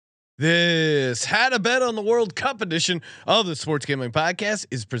This How to Bet on the World Cup edition of the Sports Gambling Podcast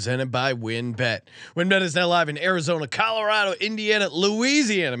is presented by WynnBET. WynnBET is now live in Arizona, Colorado, Indiana,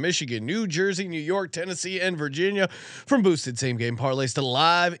 Louisiana, Michigan, New Jersey, New York, Tennessee, and Virginia. From boosted same-game parlays to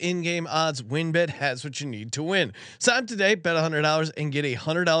live in-game odds, WynnBET has what you need to win. Sign up today, bet $100 and get a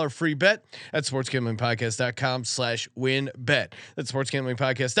 $100 free bet at sportsgamblingpodcast.com/WynnBET. That's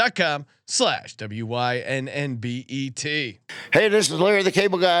sportsgamblingpodcast.com/WYNNBET. Hey, this is Larry the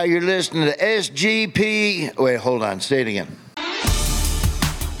Cable Guy. You're listening to SGP. Wait, hold on. Say it again.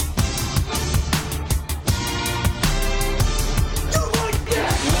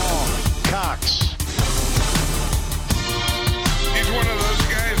 Cox. He's one of those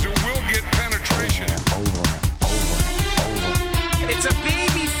guys who will get penetration. Over. It's a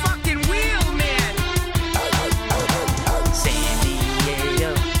baby fucking wheel, man. San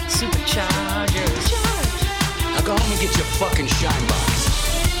Diego Superchargers. Now go home and get your fucking shine box.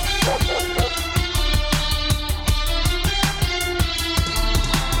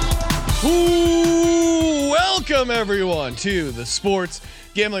 Ooh, welcome everyone to the Sports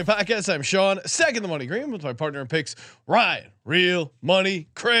Gambling Podcast. I'm Sean, second the money green, with my partner in picks, Ryan, Real Money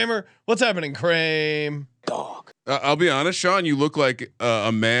Kramer. What's happening, Kramer? Dog. I'll be honest, Sean. You look like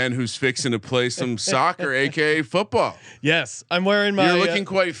a man who's fixing to play some soccer, aka football. Yes, I'm wearing my. You're looking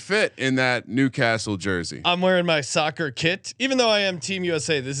quite fit in that Newcastle jersey. I'm wearing my soccer kit, even though I am Team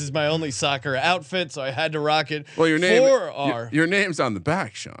USA. This is my only soccer outfit, so I had to rock it. Well, your name, for our. Your name's on the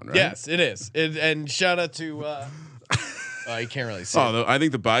back, Sean. Right? Yes, it is. And shout out to. You can't really see. Oh, I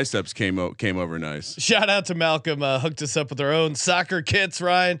think the biceps came over nice. Shout out to Malcolm, hooked us up with our own soccer kits,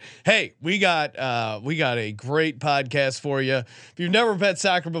 Ryan. Hey, we got a great podcast for you. If you've never bet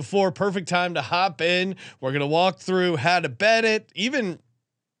soccer before, perfect time to hop in. We're gonna walk through how to bet it, even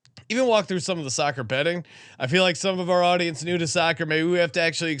walk through some of the soccer betting. I feel like some of our audience new to soccer, maybe we have to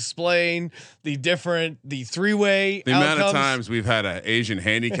actually explain the three-way. The amount of times we've had an Asian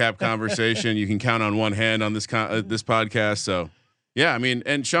handicap conversation, you can count on one hand on this podcast. So, yeah, I mean,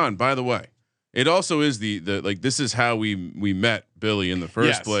 and Sean, by the way, it also is the like this is how we met Billy in the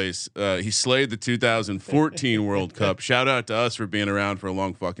first place. He slayed the 2014 World Cup. Shout out to us for being around for a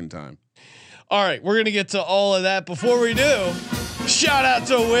long fucking time. All right, we're gonna get to all of that. Before we do, shout out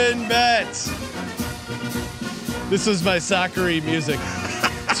to WynnBET. This is my soccery music.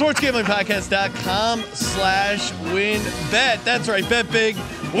 SportsGamblingPodcast.com/WynnBET. That's right, bet big,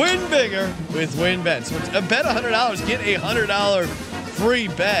 win bigger with WynnBET. So bet $100, get a $100 free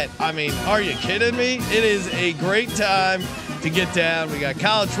bet. I mean, are you kidding me? It is a great time to get down. We got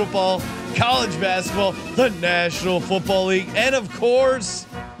college football, college basketball, the National Football League, and of course,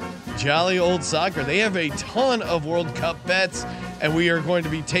 jolly old soccer. They have a ton of World Cup bets, and we are going to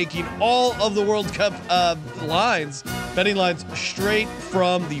be taking all of the World Cup betting lines straight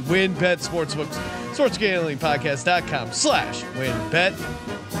from the WynnBET Sportsbooks. SportsGamblingPodcast.com/WynnBET.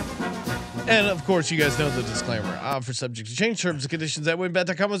 And of course, you guys know the disclaimer. For subject to change, terms and conditions at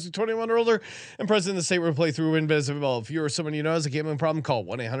WynnBET.com. Must be 21 or older and present in the state where play through WynnBET is available. If you or someone you know has a gambling problem, call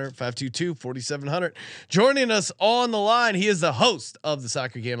 1-800-522-4700. Joining us on the line, he is the host of the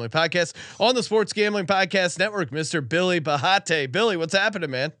Soccer Gambling Podcast on the Sports Gambling Podcast Network, Mr. Billy Bahate. Billy, what's happening,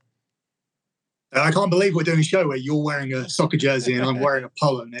 man? I can't believe we're doing a show where you're wearing a soccer jersey and I'm wearing a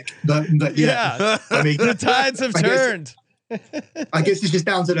polo, Nick. But yeah. I mean, the tides have turned. I guess it's just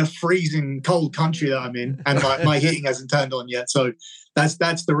down to the freezing cold country that I'm in, and my heating hasn't turned on yet. So that's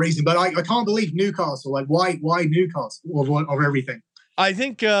the reason. But I can't believe Newcastle. Like, why Newcastle of everything? I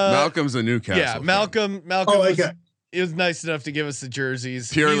think Malcolm's a Newcastle. Yeah, fan. Malcolm. Oh, okay. He was nice enough to give us the jerseys.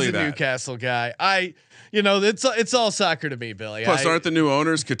 Purely He's a Newcastle guy. It's all soccer to me, Billy. Plus, aren't the new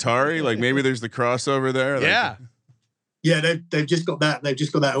owners Qatari? Like maybe there's the crossover there. Yeah. They've just got that. They've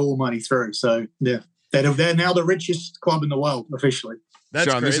just got that all money through. So yeah. They're now the richest club in the world officially. That's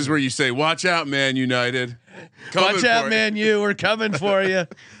Sean, crazy. This is where you say, "Watch out, Man United! Watch out, Man U! We're coming for you."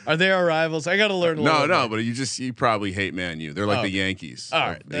 Are they our rivals? I got to learn. No, but you probably hate Man U. They're like the Yankees. All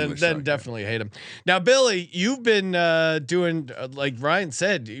right, then definitely hate them. Now, Billy, you've been doing like Ryan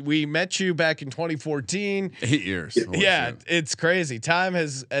said. We met you back in 2014. 8 years. Yeah, it's crazy. Time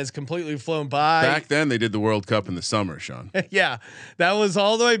has completely flown by. Back then, they did the World Cup in the summer, Sean. Yeah, that was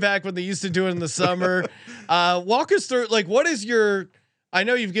all the way back when they used to do it in the summer. Walk us through, like, what is your? I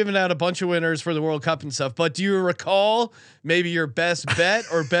know you've given out a bunch of winners for the World Cup and stuff, but do you recall maybe your best bet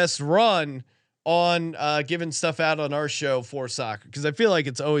or best run on giving stuff out on our show for soccer? Because I feel like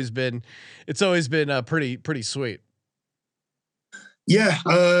it's always been pretty sweet. Yeah.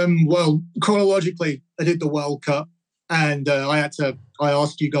 Well, chronologically, I did the World Cup, and I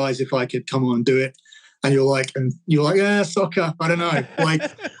asked you guys if I could come on and do it. And you're like, yeah, soccer. I don't know. Like,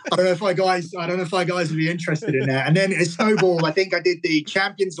 I don't know if I guys would be interested in that. And then it snowballed. I think I did the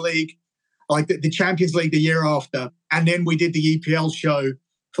Champions League, like the Champions League the year after, and then we did the EPL show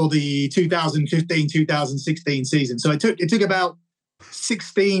for the 2015-2016 season. So it took about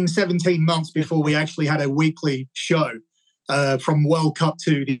 16, 17 months before we actually had a weekly show from World Cup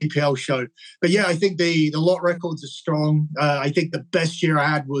to the EPL show. But yeah, I think the lot records are strong. I think the best year I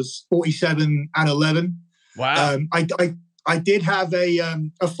had was 47-11. Wow. I did have a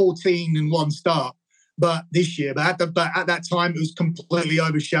 14-1 start, but this year, but at that time, it was completely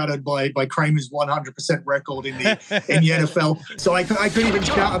overshadowed by Kramer's 100% record in the NFL. So I couldn't even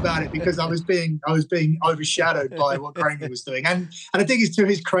shout about it because I was being overshadowed by what Kramer was doing. And I think it's to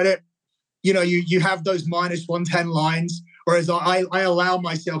his credit. You know, you have those minus 110 lines, whereas I allow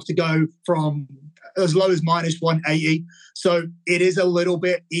myself to go from as low as minus 180. So it is a little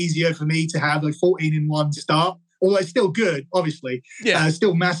bit easier for me to have a 14-1 start. Although it's still good, obviously,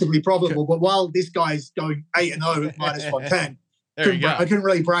 still massively profitable. But while this guy's going 8-0 at minus 110, I couldn't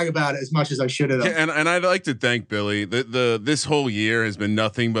really brag about it as much as I should have. Yeah, and I'd like to thank Billy. This whole year has been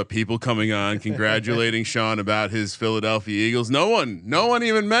nothing but people coming on congratulating Sean about his Philadelphia Eagles. No one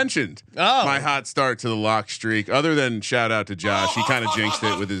even mentioned my hot start to the lock streak, other than shout out to Josh. He kind of jinxed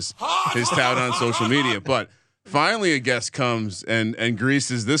it with his tout on social media, but. Finally, a guest comes and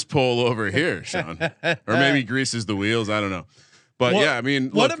greases this pole over here, Sean, or maybe greases the wheels. I don't know, but yeah, I mean,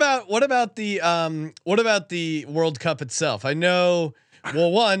 what about the World Cup itself? I know.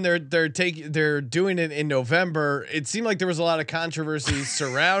 Well, one, they're doing it in November. It seemed like there was a lot of controversy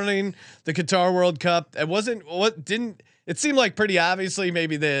surrounding the Qatar World Cup. It seemed like pretty obviously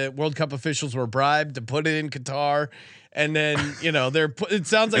maybe the World Cup officials were bribed to put it in Qatar. And then it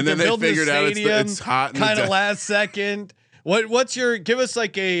sounds like they're building a stadium it's hot kind of last second. What's your give us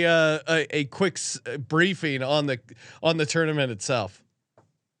like a quick briefing on the tournament itself?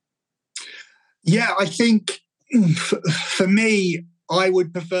 Yeah, I think for me, I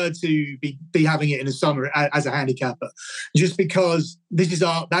would prefer to be having it in the summer as a handicapper, just because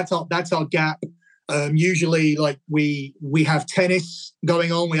that's our gap. Usually, like we have tennis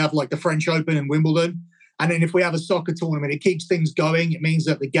going on. We have like the French Open and Wimbledon. And then if we have a soccer tournament, it keeps things going. It means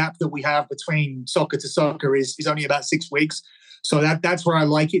that the gap that we have between soccer to soccer is only about 6 weeks. So that's where I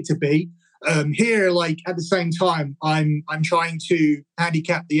like it to be. Here, like at the same time, I'm trying to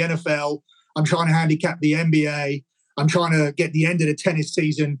handicap the NFL. I'm trying to handicap the NBA. I'm trying to get the end of the tennis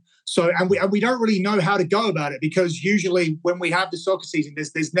season. So and we don't really know how to go about it, because usually when we have the soccer season,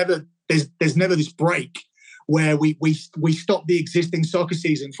 there's never this break where we stop the existing soccer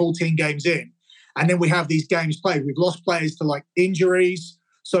season 14 games in. And then we have these games played. We've lost players to like injuries.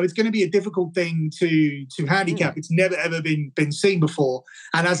 So it's going to be a difficult thing to handicap. It's never, ever been seen before.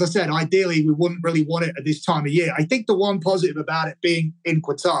 And as I said, ideally, we wouldn't really want it at this time of year. I think the one positive about it being in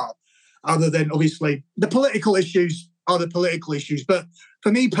Qatar, other than obviously the political issues are the political issues. But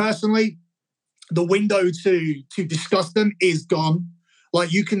for me personally, the window to discuss them is gone.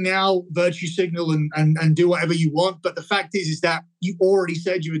 Like you can now virtue signal and do whatever you want. But the fact is that you already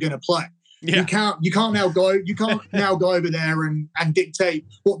said you were going to play. Yeah. You can't now go over there and dictate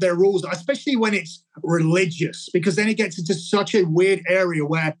what their rules are, especially when it's religious, because then it gets into such a weird area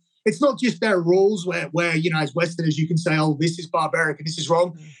where it's not just their rules where as Westerners you can say, oh, this is barbaric and this is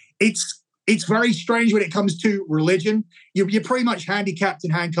wrong. It's very strange when it comes to religion. You're pretty much handicapped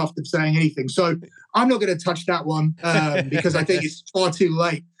and handcuffed of saying anything. So I'm not going to touch that one because I think it's far too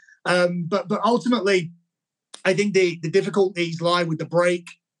late. But ultimately, I think the difficulties lie with the break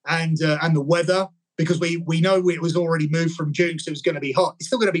and the weather, because we know it was already moved from June, so it was going to be hot. It's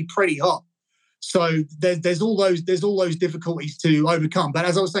still going to be pretty hot. So there's all those difficulties to overcome. But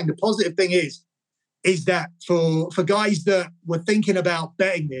as I was saying, the positive thing is that for guys that were thinking about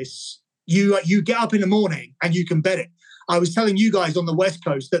betting this, you get up in the morning and you can bet it. I was telling you guys on the West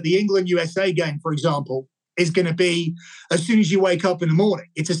Coast that the England-USA game, for example, is going to be as soon as you wake up in the morning.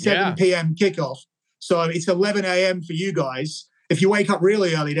 It's a 7 p.m. kickoff. So it's 11 a.m. for you guys. If you wake up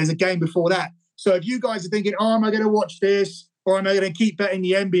really early, there's a game before that. So if you guys are thinking, oh, am I going to watch this? Or am I going to keep betting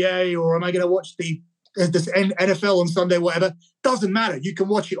the NBA? Or am I going to watch the NFL on Sunday, whatever? Doesn't matter. You can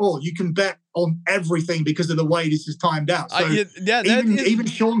watch it all. You can bet on everything because of the way this is timed out. So even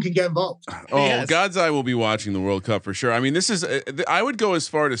Sean can get involved. Oh, yes. God's eye will be watching the World Cup for sure. I mean, this is. I would go as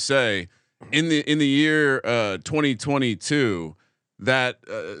far to say, in the year 2022, that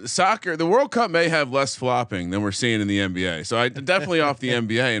soccer, the World Cup may have less flopping than we're seeing in the NBA. So I definitely off the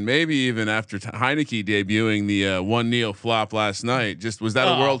NBA, and maybe even after Heineke debuting the 1-0 flop last night. Just was that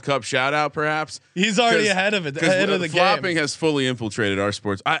a World Cup shout out? Perhaps he's already ahead of it. Ahead of the flopping game. has fully infiltrated our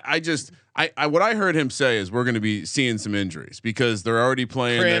sports. I what I heard him say is we're going to be seeing some injuries because they're already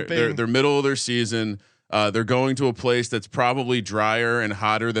playing. They're middle of their season. They're going to a place that's probably drier and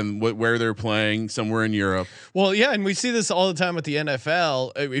hotter than where they're playing, somewhere in Europe. Well, yeah, and we see this all the time with the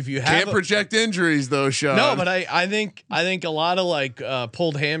NFL. If you can't project injuries, though, Sean. No, but I think a lot of like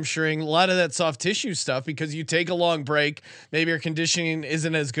pulled hamstring, a lot of that soft tissue stuff, because you take a long break, maybe your conditioning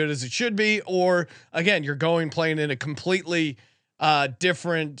isn't as good as it should be, or again, you're playing in a completely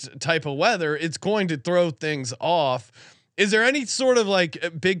different type of weather. It's going to throw things off. Is there any sort of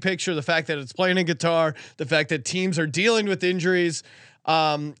like big picture, the fact that it's playing in Qatar, the fact that teams are dealing with injuries?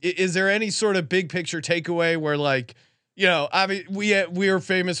 Is there any sort of big picture takeaway where, like, you know, I mean, we are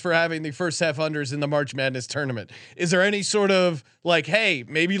famous for having the first half unders in the March Madness tournament. Is there any sort of like, hey,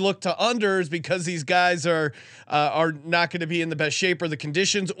 maybe look to unders because these guys are not going to be in the best shape or the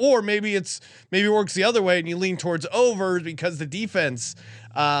conditions, or maybe it works the other way and you lean towards overs because the defense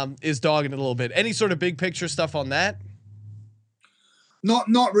is dogging it a little bit. Any sort of big picture stuff on that?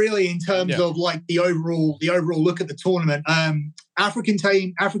 Not really in terms of like the overall look at the tournament. African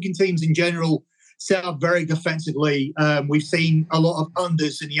teams in general set up very defensively. We've seen a lot of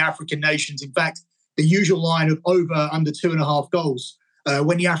unders in the African nations. In fact, the usual line of under 2.5 goals.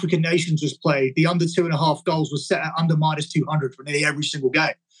 When the African nations was played, the under 2.5 goals was set at under -200 for nearly every single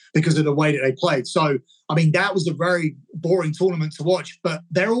game because of the way that they played. So, I mean, that was a very boring tournament to watch, but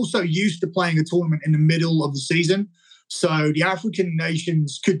they're also used to playing a tournament in the middle of the season. So the African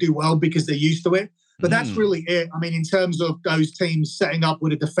nations could do well because they're used to it. But that's really it. I mean, in terms of those teams setting up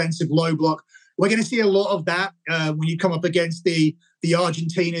with a defensive low block, we're going to see a lot of that when you come up against the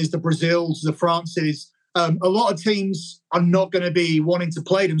Argentinas, the Brazils, the Frances. A lot of teams are not going to be wanting to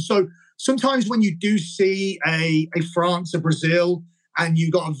play them. So sometimes when you do see a France, a Brazil, and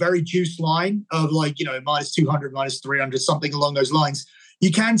you got a very juiced line of like, you know, -200, -300, something along those lines,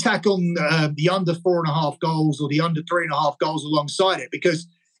 you can tack on the under 4.5 goals or the under 3.5 goals alongside it, because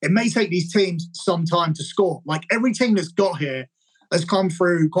it may take these teams some time to score. Like every team that's got here has come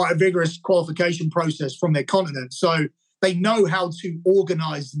through quite a vigorous qualification process from their continent. So they know how to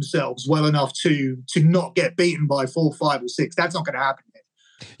organize themselves well enough to not get beaten by 4, 5, or 6. That's not going to happen.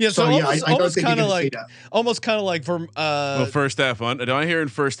 Yeah, so almost kind of like from first half under. Am I hearing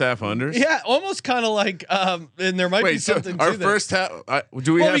first half unders? Yeah, almost kind of like and there might be something to our that. first half.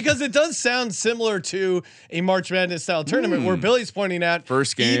 Do we? Well, because it does sound similar to a March Madness style tournament where Billy's pointing out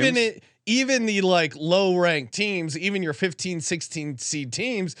first games. Even the like low ranked teams, even your 15, 16 seed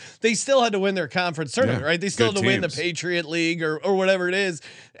teams, they still had to win their conference tournament, right? They still had to win the Patriot League or whatever it is,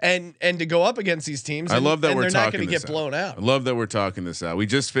 and to go up against these teams. I love that we're they're not going to get out. blown out. I love that we're talking this out. We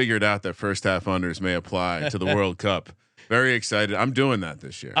just figured out that first half unders may apply to the World Cup. Very excited. I'm doing that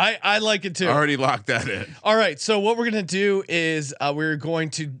this year. I like it too. I already locked that in. All right. So what we're going to do is we're going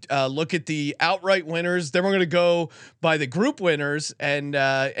to look at the outright winners. Then we're going to go by the group winners and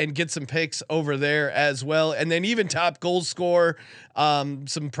get some picks over there as well. And then even top goal scorer,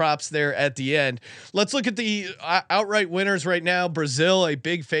 some props there at the end. Let's look at the outright winners right now. Brazil, a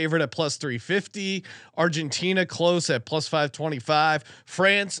big favorite at +350. Argentina close at +525.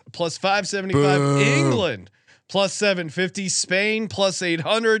 France +575. Boom. England +750, Spain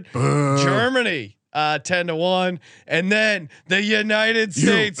 +800, Germany 10-1, and then the United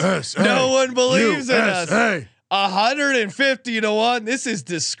States. USA, no one believes in us. 150-1. This is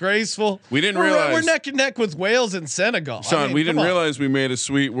disgraceful. We didn't realize we're neck and neck with Wales and Senegal. Sean, we didn't realize we made a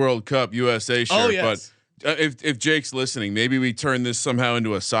sweet World Cup USA shirt. Oh, yes. But if Jake's listening, maybe we turn this somehow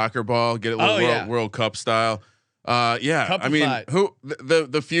into a soccer ball, get it a little World Cup style. I mean,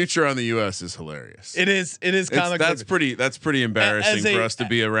 the future on the U.S. is hilarious. It is comic. That's pretty embarrassing for us to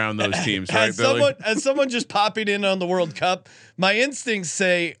be around those teams, right, Billy? As someone just popping in on the World Cup, my instincts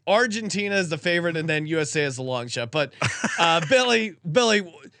say Argentina is the favorite and then USA is the long shot. But Billy,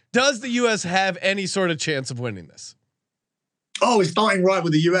 does the U.S. have any sort of chance of winning this? Oh, it's starting right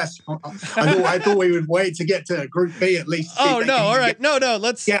with the US. I thought we would wait to get to Group B at least. Oh no! All right, no.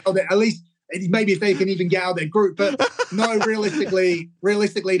 Let's get at least. Maybe if they can even get out of their group, but no, realistically,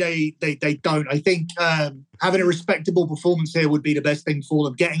 they don't. I think having a respectable performance here would be the best thing for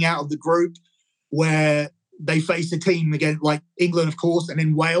them. Getting out of the group where they face a team again like England, of course, and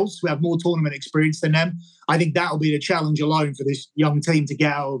then Wales, who have more tournament experience than them. I think that'll be the challenge alone for this young team to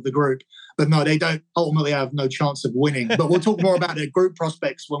get out of the group. But no, they don't ultimately have no chance of winning. But we'll talk more about their group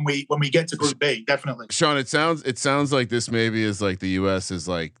prospects when we get to Group B, definitely. Sean, it sounds like this maybe is like the U.S. is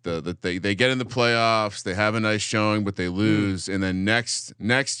like they get in the playoffs, they have a nice showing, but they lose, and then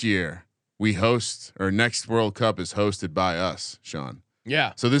next year we host, or next World Cup is hosted by us, Sean.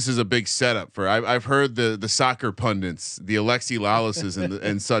 Yeah. So this is a big setup for. I've heard the soccer pundits, the Alexi Lalases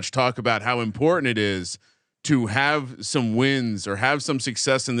and such, talk about how important it is to have some wins or have some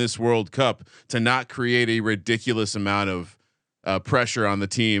success in this World Cup to not create a ridiculous amount of pressure on the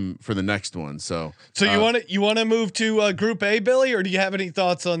team for the next one. So you want to move to Group A, Billy, or do you have any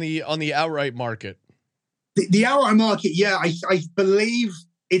thoughts on the outright market? The outright market, yeah, I believe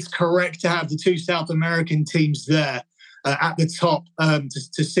it's correct to have the two South American teams there at the top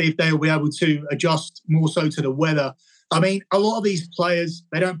to see if they will be able to adjust more so to the weather. I mean, a lot of these players,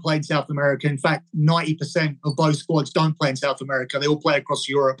 they don't play in South America. In fact, 90% of both squads don't play in South America. They all play across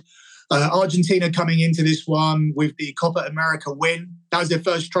Europe. Argentina coming into this one with the Copa America win. That was their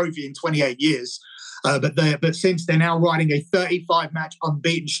first trophy in 28 years. But since they're now riding a 35-match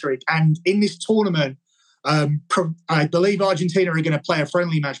unbeaten streak. And in this tournament, I believe Argentina are going to play a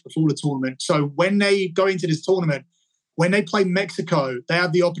friendly match before the tournament. So when they go into this tournament, when they play Mexico, they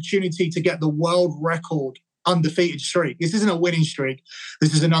have the opportunity to get the world record undefeated streak. This isn't a winning streak.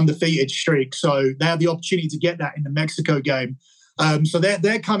 This is an undefeated streak. So they have the opportunity to get that in the Mexico game. So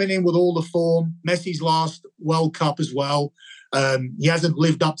they're coming in with all the form. Messi's last World Cup as well. He hasn't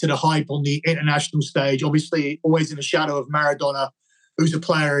lived up to the hype on the international stage. Obviously, always in the shadow of Maradona, who's a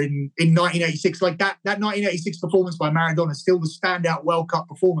player in 1986. Like that 1986 performance by Maradona is still the standout World Cup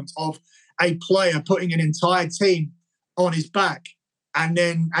performance of a player putting an entire team on his back and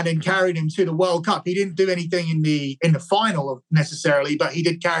then carried him to the World Cup. He didn't do anything in the final necessarily, but he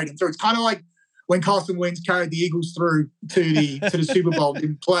did carry them through. It's kind of like when Carson Wentz carried the Eagles through to the Super Bowl,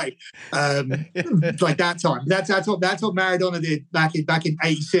 didn't play like that time. That's what Maradona did back in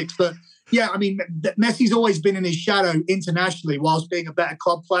 '86. But yeah, I mean, Messi's always been in his shadow internationally whilst being a better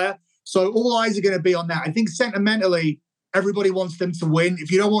club player. So all eyes are going to be on that. I think sentimentally, everybody wants them to win. If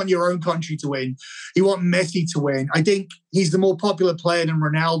you don't want your own country to win, you want Messi to win. I think he's the more popular player than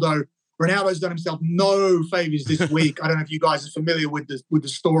Ronaldo. Ronaldo's done himself no favors this week. I don't know if you guys are familiar with the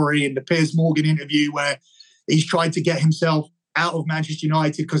story in the Piers Morgan interview where he's tried to get himself out of Manchester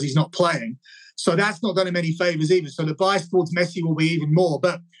United because he's not playing. So that's not done him any favors either. So the bias towards Messi will be even more.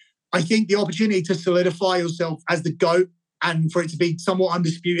 But I think the opportunity to solidify yourself as the GOAT and for it to be somewhat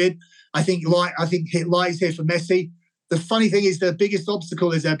undisputed, I think it lies here for Messi. The funny thing is the biggest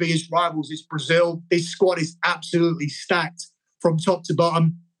obstacle is their biggest rivals is Brazil. This squad is absolutely stacked from top to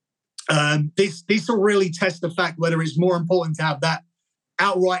bottom. This will really test the fact whether it's more important to have that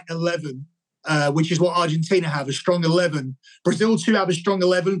outright 11, which is what Argentina have, a strong 11. Brazil too have a strong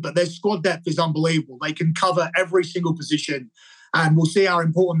 11, but their squad depth is unbelievable. They can cover every single position, and we'll see how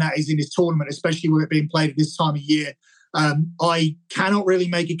important that is in this tournament, especially with it being played at this time of year. I cannot really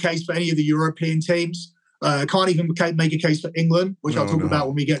make a case for any of the European teams. Can't even make a case for England, which I'll talk about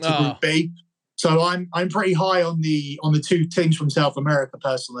when we get to Group B. So I'm pretty high on the two teams from South America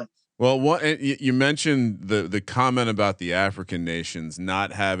personally. Well, you mentioned the comment about the African nations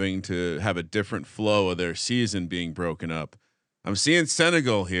not having to have a different flow of their season being broken up. I'm seeing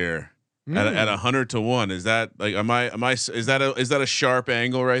Senegal here at 100-1. Is that like is that a sharp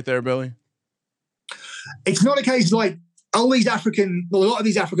angle right there, Billy? It's not a case like a lot of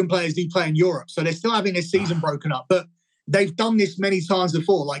these African players do play in Europe, so they're still having their season broken up. But they've done this many times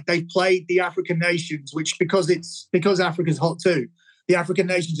before. Like they've played the African nations, which because Africa's hot too. The African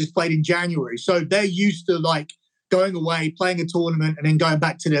nations is played in January, so they're used to like going away, playing a tournament, and then going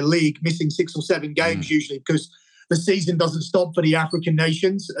back to their league, missing 6 or 7 games usually because the season doesn't stop for the African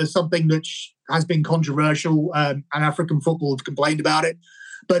nations. Something that has been controversial, and African football have complained about it.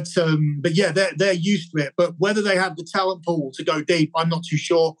 But yeah, they're used to it. But whether they have the talent pool to go deep, I'm not too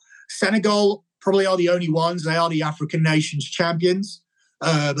sure. Senegal probably are the only ones. They are the African nations champions,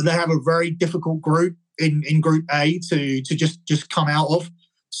 but they have a very difficult group in Group A to just come out of.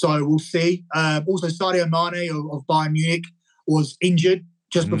 So we'll see. Also, Sadio Mane of Bayern Munich was injured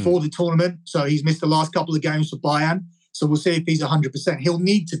just before the tournament, so he's missed the last couple of games for Bayern. So we'll see if he's 100%. He'll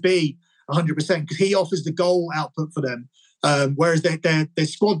need to be 100% because he offers the goal output for them. Whereas their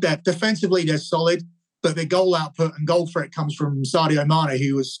squad depth, defensively, they're solid, but their goal output and goal threat comes from Sadio Mane,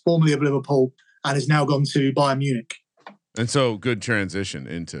 who was formerly of Liverpool and has now gone to Bayern Munich. And so good transition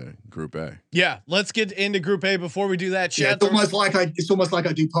into Group A. Yeah, let's get into Group A before we do that. Yeah, it's almost like I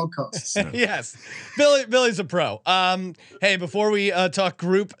do podcasts. Yes, Billy's a pro. Hey, before we talk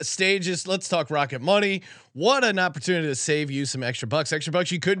group stages, let's talk Rocket Money. What an opportunity to save you some extra bucks.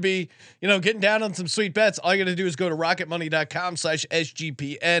 You could be, getting down on some sweet bets. All you got to do is go to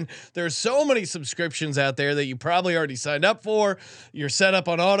rocketmoney.com/SGPN. There's so many subscriptions out there that you probably already signed up for. You're set up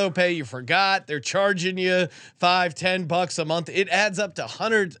on auto pay. You forgot. They're charging you $5-10 a month. It adds up to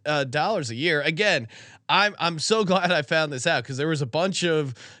 $100 a year. Again, I'm so glad I found this out because there was a bunch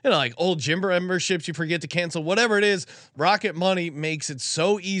of, like old gym memberships you forget to cancel, whatever it is. Rocket Money makes it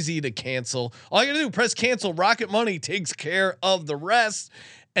so easy to cancel. All you gotta do, press cancel. Rocket Money takes care of the rest.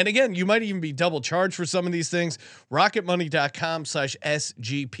 And again, you might even be double charged for some of these things.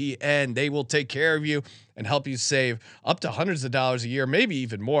 Rocketmoney.com/SGPN. They will take care of you and help you save up to hundreds of dollars a year, maybe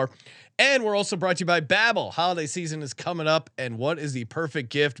even more. And we're also brought to you by Babbel. Holiday season is coming up, and what is the perfect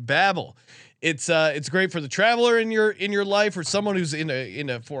gift? Babbel. It's great for the traveler in your life, or someone who's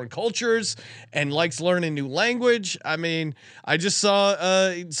into foreign cultures and likes learning new language. I mean, I just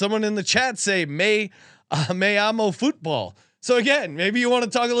saw someone in the chat say me amo football. So again, maybe you want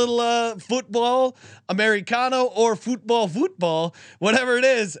to talk a little football, Americano, or football, whatever it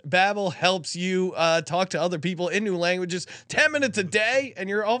is. Babbel helps you talk to other people in new languages 10 minutes a day, and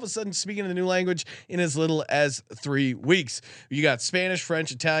you're all of a sudden speaking a new language in as little as 3 weeks. You got Spanish,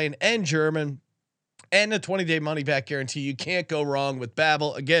 French, Italian, and German. And a 20-day money-back guarantee. You can't go wrong with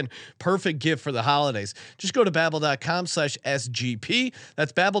Babbel. Again, perfect gift for the holidays. Just go to babbel.com/SGP.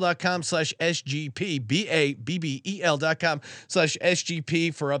 That's babbel.com/SGP.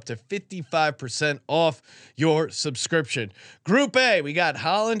 BABBEL.com/SGP for up to 55% off your subscription. Group A, we got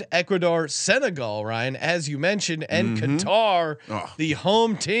Holland, Ecuador, Senegal, Ryan, as you mentioned, and Qatar, the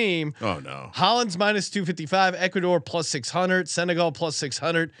home team. Oh, no. Holland's -255, Ecuador +600, Senegal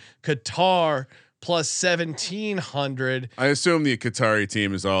 +600, Qatar +1,700. I assume the Qatari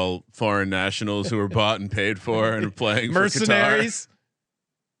team is all foreign nationals who are bought and paid for and are playing mercenaries. For Qatar.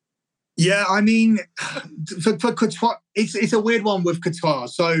 Yeah, I mean, for Qatar, it's a weird one with Qatar.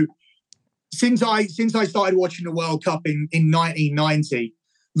 So since I started watching the World Cup in 1990,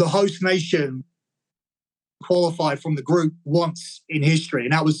 the host nation qualified from the group once in history,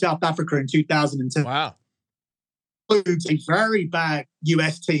 and that was South Africa in 2010. Wow. A very bad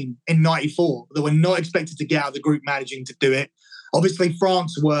US team in 94 that were not expected to get out of the group, managing to do it. Obviously,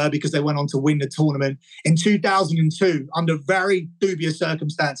 France were, because they went on to win the tournament. In 2002, under very dubious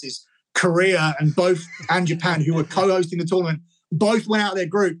circumstances, Korea and Japan, who were co-hosting the tournament, both went out of their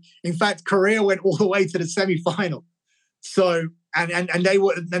group. In fact, Korea went all the way to the semi-final. So, and they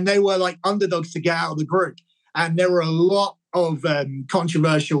were like underdogs to get out of the group. And there were a lot of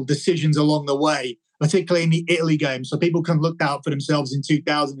controversial decisions along the way, particularly in the Italy game. So people can look out for themselves in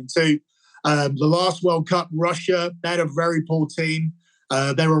 2002. The last World Cup, Russia, they had a very poor team.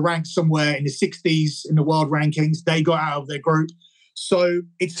 They were ranked somewhere in the 60s in the world rankings. They got out of their group. So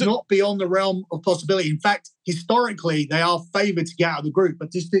it's not beyond the realm of possibility. In fact, historically, they are favoured to get out of the group.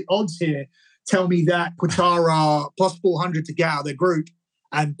 But just the odds here tell me that Qatar are +400 to get out of their group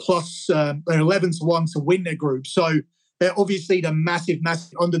and they're 11 to 1 to win their group. So they're obviously the massive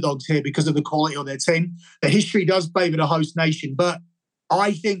underdogs here because of the quality of their team. The history does favour the host nation, but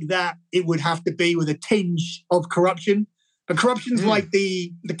I think that it would have to be with a tinge of corruption. But corruption's like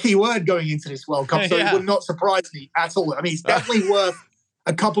the key word going into this World Cup, so it would not surprise me at all. I mean, it's definitely worth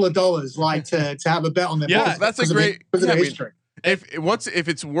a couple of dollars, like to have a bet on them. Yeah, that's a great history. If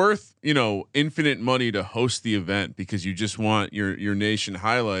it's worth infinite money to host the event because you just want your nation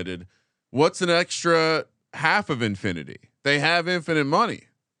highlighted, what's an extra half of infinity? They have infinite money.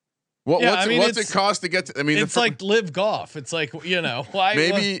 What's it cost to get to? I mean, it's like live golf. It's like why?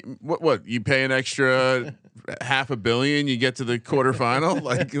 Maybe what you pay an extra $500 million, you get to the quarterfinal.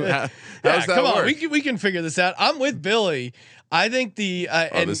 Like, how's that come on, work? we can figure this out. I'm with Billy. I think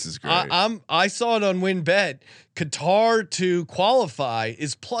this is great. I saw it on WinBet. Qatar to qualify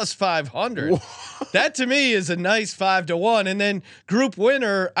is +500. That to me is a nice 5-1. And then group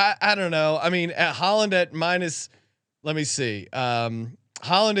winner, I don't know. I mean, at Holland at minus. Let me see.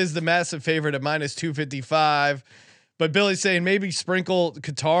 Holland is the massive favorite at -255. But Billy's saying maybe sprinkle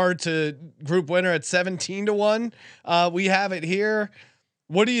Qatar to group winner at 17-1. We have it here.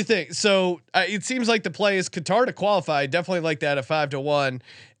 What do you think? So it seems like the play is Qatar to qualify. Definitely like that at 5-1.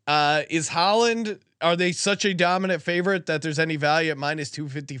 Is Holland, are they such a dominant favorite that there's any value at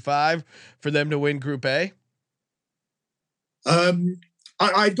 -255 for them to win Group A?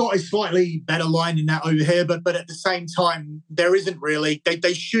 I've got a slightly better line in that over here, but at the same time, there isn't really.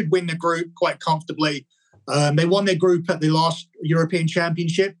 They should win the group quite comfortably. They won their group at the last European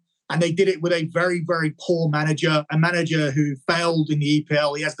Championship, and they did it with a very, very poor manager, a manager who failed in the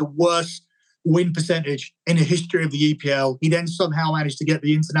EPL. He has the worst win percentage in the history of the EPL. He then somehow managed to get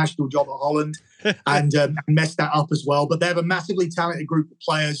the international job at Holland and messed that up as well. But they have a massively talented group of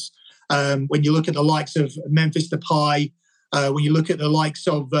players. When you look at the likes of Memphis Depay, when you look at the likes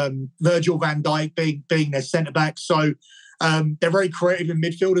of Virgil van Dijk being their centre-back. So they're very creative in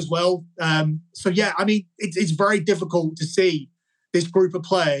midfield as well. It's very difficult to see this group of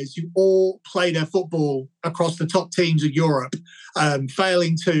players who all play their football across the top teams of Europe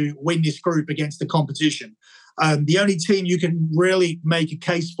failing to win this group against the competition. The only team you can really make a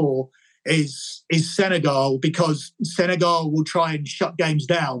case for is Senegal, because Senegal will try and shut games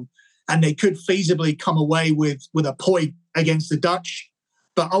down, and they could feasibly come away with a point against the Dutch.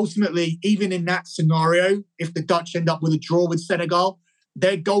 But ultimately, even in that scenario, if the Dutch end up with a draw with Senegal,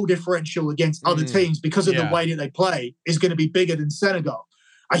 their goal differential against other teams, because of the way that they play, is going to be bigger than Senegal.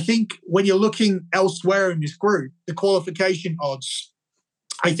 I think when you're looking elsewhere in this group, the qualification odds,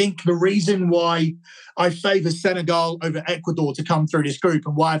 I think the reason why I favour Senegal over Ecuador to come through this group,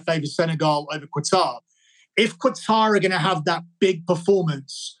 and why I favour Senegal over Qatar, if Qatar are going to have that big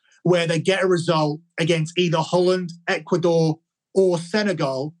performance where they get a result against either Holland, Ecuador, or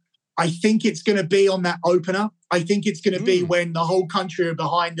Senegal, I think it's going to be on that opener. I think it's going to be when the whole country are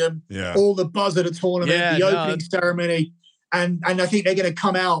behind them, all the buzz of the tournament, the opening ceremony. And I think they're going to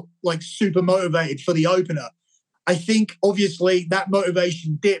come out like super motivated for the opener. I think, obviously, that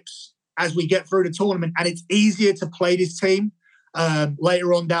motivation dips as we get through the tournament, and it's easier to play this team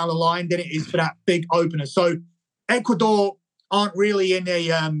later on down the line than it is for that big opener. So Ecuador aren't really in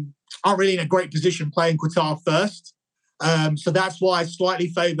a great position playing Qatar first. So that's why I slightly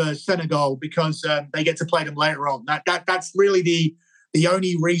favour Senegal, because they get to play them later on. That's really the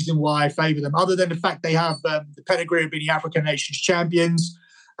only reason why I favour them, other than the fact they have the pedigree of being the African Nations champions,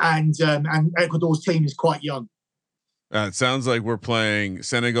 and Ecuador's team is quite young. It sounds like we're playing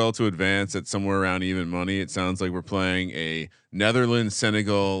Senegal to advance at somewhere around even money. It sounds like we're playing a Netherlands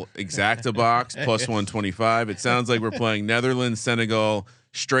Senegal exacta box plus 125. It sounds like we're playing Netherlands Senegal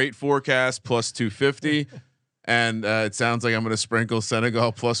straight forecast plus 250. And it sounds like I'm going to sprinkle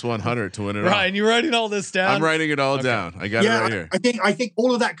Senegal plus 100 to win it. Ryan, you writing all this down? I'm writing it all down. I got it right here. I think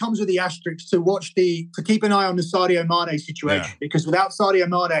all of that comes with the asterisks to keep an eye on the Sadio Mane situation, because without Sadio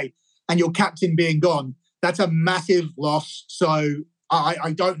Mane and your captain being gone, that's a massive loss. So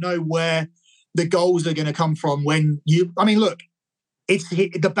I don't know where the goals are going to come from look,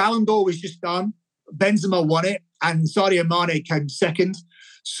 the Ballon d'Or was just done. Benzema won it, and Sadio Mane came second.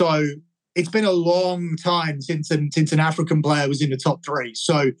 So it's been a long time since an African player was in the top three.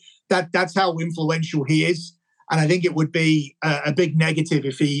 So that's how influential he is. And I think it would be a big negative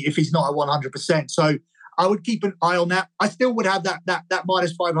if he's not at 100%. So I would keep an eye on that. I still would have that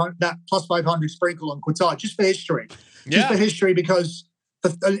minus 500, that plus 500 sprinkle on Qatar, just for history. Just for history, because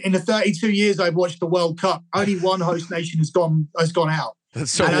in the 32 years I've watched the World Cup, only one host nation has gone out.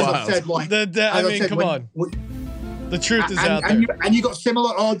 That's so wild. Come on. The truth is out there. And you got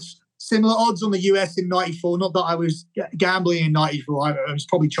similar odds on the US in 94. Not that I was gambling in 94. I was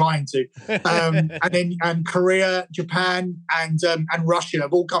probably trying to. And Korea, Japan, and Russia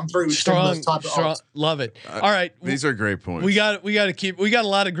have all come through with similar type of odds. Love it. All right, these are great points. We got a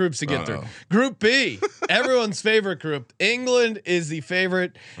lot of groups to get through. Group B, everyone's favorite group. England is the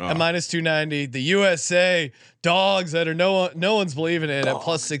favorite at minus 290. The USA dogs that are no one's believing in at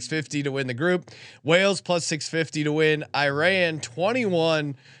plus 650 to win the group. Wales plus 650 to win. Iran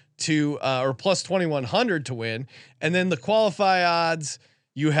 21 to or plus 2100 to win. And then the qualify odds,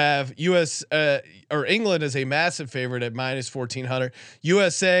 you have England as a massive favorite at minus 1400,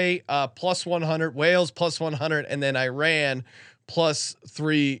 USA plus 100, Wales plus 100, and then Iran plus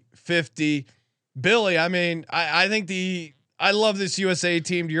 350. Billy, I mean, I think I love this USA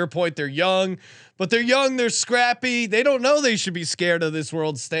team. To your point, they're young, but they're scrappy. They don't know they should be scared of this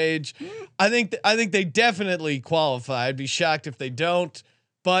world stage. I think they definitely qualify. I'd be shocked if they don't.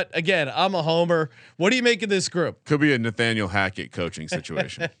 But again, I'm a homer. What do you make of this group? Could be a Nathaniel Hackett coaching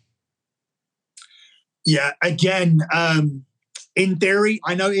situation. Yeah, again, in theory,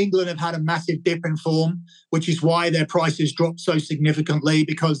 I know England have had a massive dip in form, which is why their prices dropped so significantly,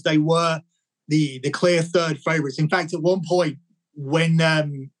 because they were the clear third favourites. In fact, at one point when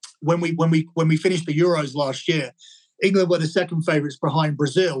we finished the Euros last year, England were the second favourites behind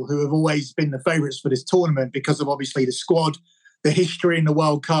Brazil, who have always been the favourites for this tournament because of obviously the squad, the history in the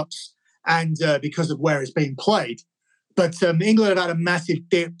World Cups, and because of where it's being played. But England have had a massive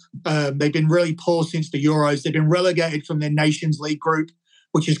dip. They've been really poor since the Euros. They've been relegated from their Nations League group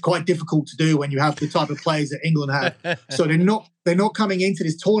which is quite difficult to do when you have the type of players that England have. So they're not coming into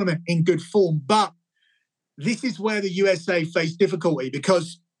this tournament in good form. But this is where the USA face difficulty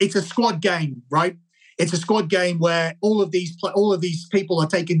because it's a squad game, right? It's a squad game where all of these people are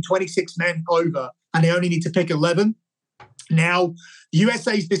taking 26 men over, and they only need to pick 11. Now, the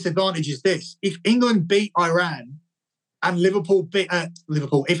USA's disadvantage is this: if England beat Iran and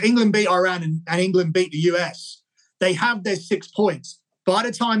if England beat Iran and England beat the US, they have their 6 points. By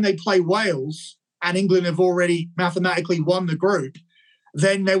the time they play Wales and England have already mathematically won the group,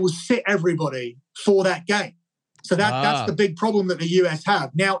 then they will sit everybody for that game. So that's the big problem that the US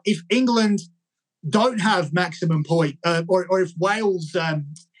have. Now, if England don't have maximum point, or if Wales,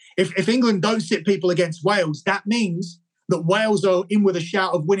 if England don't sit people against Wales, that means that Wales are in with a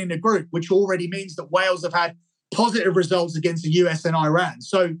shout of winning the group, which already means that Wales have had positive results against the US and Iran.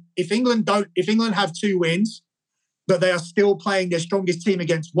 So if England have 2 wins, but they are still playing their strongest team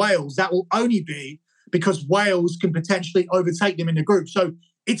against Wales, that will only be because Wales can potentially overtake them in the group. So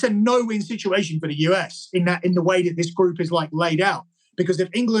it's a no-win situation for the US in the way that this group is like laid out. Because if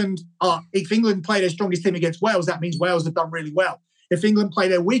England play their strongest team against Wales, that means Wales have done really well. If England play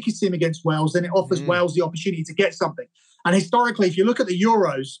their weakest team against Wales, then it offers Wales the opportunity to get something. And historically, if you look at the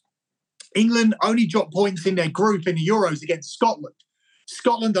Euros, England only dropped points in their group in the Euros against Scotland.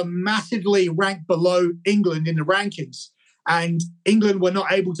 Scotland are massively ranked below England in the rankings. And England were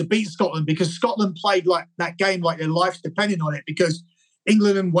not able to beat Scotland because Scotland played like that game like their lives depended on it, because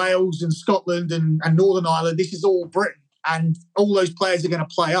England and Wales and Scotland and Northern Ireland, this is all Britain. And all those players are going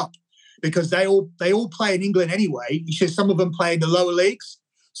to play up because they all play in England anyway. It's just some of them play in the lower leagues.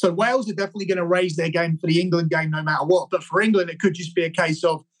 So Wales are definitely going to raise their game for the England game no matter what. But for England, it could just be a case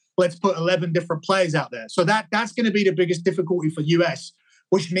of let's put 11 different players out there. So that's going to be the biggest difficulty for US,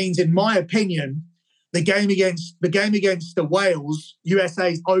 which means, in my opinion, the game against the Wales,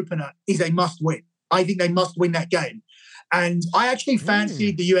 USA's opener, is a must-win. I think they must win that game. And I actually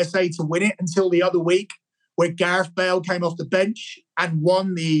fancied the USA to win it until the other week, where Gareth Bale came off the bench and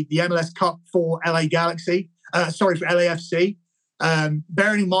won the MLS Cup for LA Galaxy. For LAFC.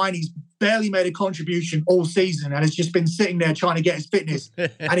 Bearing in mind he's barely made a contribution all season and has just been sitting there trying to get his fitness.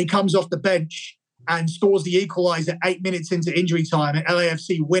 And he comes off the bench and scores the equaliser 8 minutes into injury time, and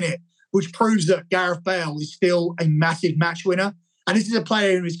LAFC win it, which proves that Gareth Bale is still a massive match winner. And this is a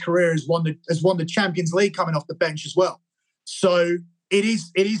player in his career has won the Champions League coming off the bench as well. So it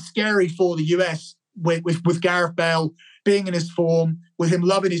is scary for the US with Gareth Bale being in his form, with him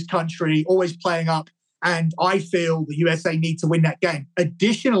loving his country, always playing up. And I feel the USA need to win that game.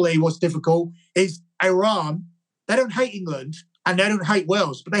 Additionally, what's difficult is Iran. They don't hate England and they don't hate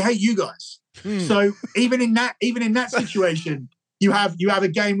Wales, but they hate you guys. So even in that situation, you have a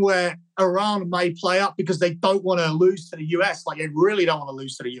game where Iran may play up because they don't want to lose to the US. Like, they really don't want to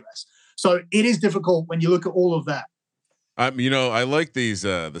lose to the US. So it is difficult when you look at all of that. I like these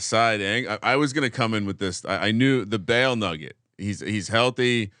the side angle. I was going to come in with this. I knew the Bale nugget. He's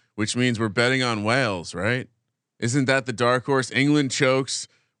healthy, which means we're betting on Wales, right? Isn't that the dark horse? England chokes.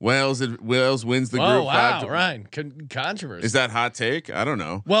 Wales wins the group. Oh wow, Ryan, controversy. Is that hot take? I don't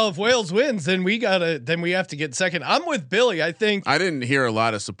know. Well, if Wales wins, then we have to get second. I'm with Billy. I think I didn't hear a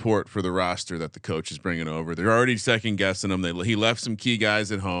lot of support for the roster that the coach is bringing over. They're already second guessing him. He left some key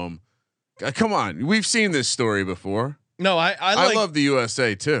guys at home. Come on, we've seen this story before. No, I love the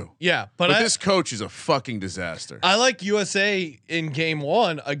USA too. Yeah, but this coach is a fucking disaster. I like USA in game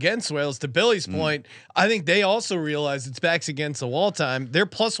 1 against Wales. To Billy's point, I think they also realize it's backs against the wall time. They're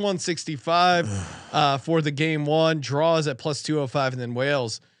plus 165 for the game 1. Draws at plus 205, and then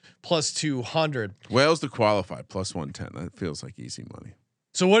Wales plus 200. Wales to qualify plus 110. That feels like easy money.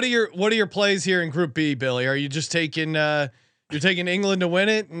 So what are your plays here in Group B, Billy? Are you just taking you're taking England to win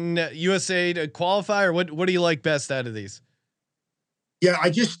it and USA to qualify, or what do you like best out of these? Yeah,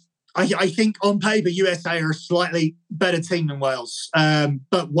 I think on paper USA are a slightly better team than Wales,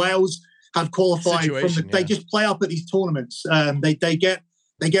 but Wales have qualified they just play up at these tournaments. They get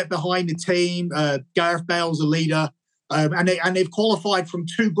behind the team. Gareth Bale's a leader, and they've qualified from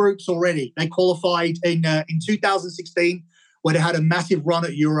 2 groups already. They qualified in 2016, where they had a massive run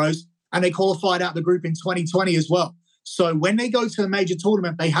at Euros, and they qualified out the group in 2020 as well. So when they go to a major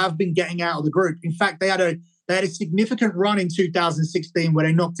tournament, they have been getting out of the group. In fact, they had a significant run in 2016 where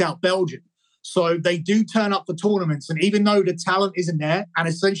they knocked out Belgium. So they do turn up for tournaments. And even though the talent isn't there, and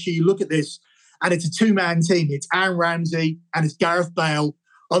essentially you look at this and it's a 2-man team, it's Aaron Ramsey and it's Gareth Bale.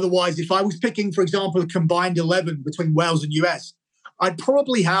 Otherwise, if I was picking, for example, a combined 11 between Wales and US, I'd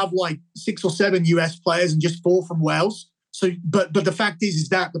probably have like 6 or 7 US players and just 4 from Wales. So, but the fact is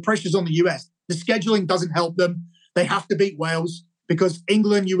that the pressure's on the US. The scheduling doesn't help them. They have to beat Wales because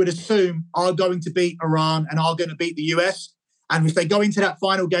England, you would assume, are going to beat Iran and are going to beat the US. And if they go into that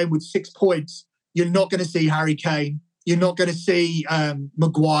final game with 6 points, you're not going to see Harry Kane. You're not going to see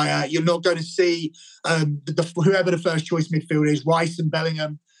Maguire. You're not going to see whoever the first choice midfielder is, Rice and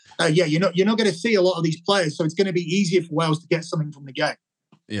Bellingham. You're not going to see a lot of these players. So it's going to be easier for Wales to get something from the game.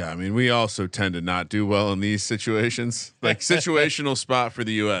 Yeah, I mean, we also tend to not do well in these situations. Like situational spot for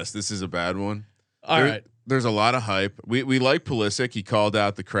the U.S. This is a bad one. All right. There's a lot of hype. We like Pulisic. He called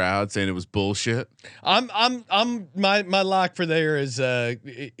out the crowd saying it was bullshit. My lock for there is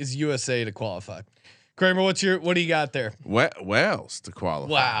USA to qualify. Kramer, what do you got there? Wales to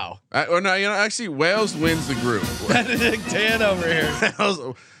qualify. Wow. Actually, Wales wins the group. Benedict Tan over here.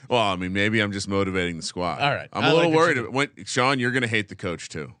 Well, I mean, maybe I'm just motivating the squad. All right. I'm a little worried. Sean, you're going to hate the coach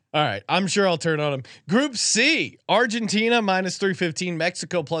too. All right. I'm sure I'll turn on him. Group C, Argentina -315,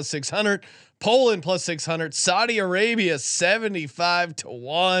 Mexico +600, Poland +600, Saudi Arabia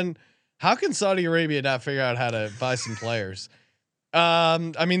 75-1. How can Saudi Arabia not figure out how to buy some players?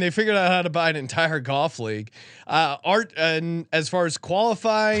 I mean, they figured out how to buy an entire golf league. And as far as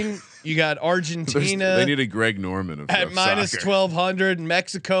qualifying, you got Argentina. They need a Greg Norman at of -1200,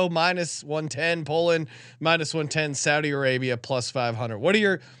 Mexico -110, Poland -110, Saudi Arabia +500. What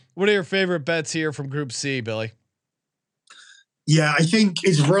are your favorite bets here from Group C, Billy? Yeah, I think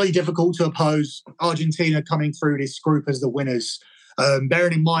it's really difficult to oppose Argentina coming through this group as the winners.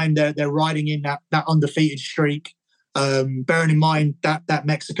 Bearing in mind that they're riding in that undefeated streak. Bearing in mind that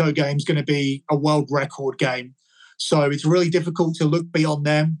Mexico game is going to be a world record game. So it's really difficult to look beyond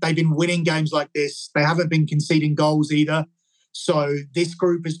them. They've been winning games like this. They haven't been conceding goals either. So this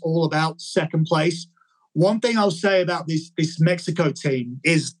group is all about second place. One thing I'll say about this Mexico team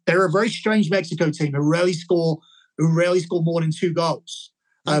is they're a very strange Mexico team who rarely score more than 2 goals.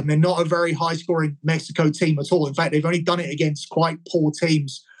 They're not a very high scoring Mexico team at all. In fact, they've only done it against quite poor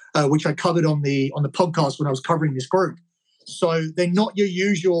teams, which I covered on the podcast when I was covering this group. So they're not your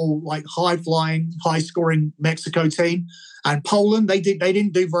usual like high flying, high scoring Mexico team. And Poland, they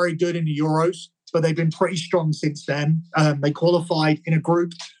didn't do very good in the Euros, but they've been pretty strong since then. They qualified in a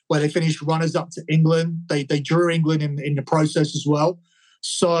group where they finished runners up to England. They drew England in the process as well.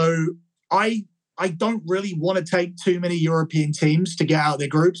 So I don't really want to take too many European teams to get out of their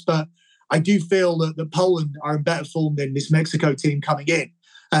groups, but I do feel that Poland are in better form than this Mexico team coming in.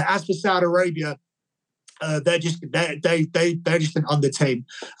 As for Saudi Arabia, they're just an under team.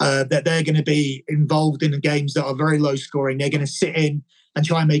 That they're going to be involved in the games that are very low scoring. They're going to sit in and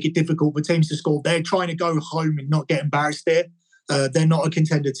try and make it difficult for teams to score. They're trying to go home and not get embarrassed there. They're not a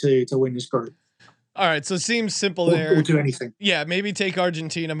contender to win this group. All right, so it seems simple there. Or do anything. Yeah, maybe take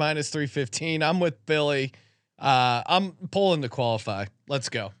Argentina -315. I'm with Billy. I'm pulling to qualify. Let's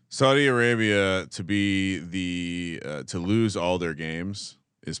go. Saudi Arabia to be to lose all their games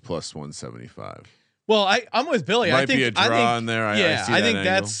is +175. Well, I'm with Billy. Might I think be a draw in there.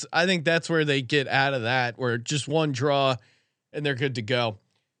 I think that's where they get out of that, where just one draw and they're good to go.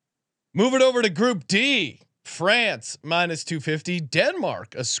 Moving over to Group D. France -250,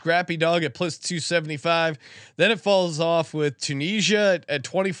 Denmark a scrappy dog at +275. Then it falls off with Tunisia at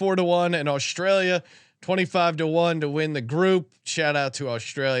 24-1 and Australia 25-1 to win the group. Shout out to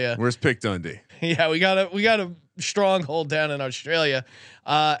Australia. Where's Pick Dundee? Yeah, we got a stronghold down in Australia.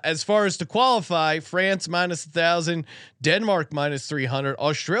 As far as to qualify, France -1,000, Denmark -300,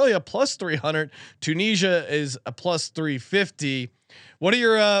 Australia +300, Tunisia is a +350. What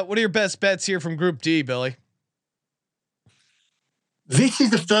are your best bets here from Group D, Billy? This is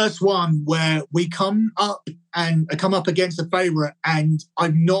the first one where we come up against a favorite, and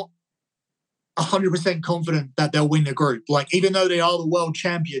I'm not 100% confident that they'll win the group. Like, even though they are the world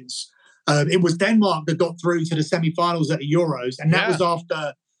champions, it was Denmark that got through to the semi-finals at the Euros, and that was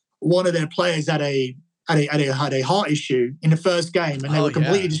after one of their players had a heart issue in the first game, and they were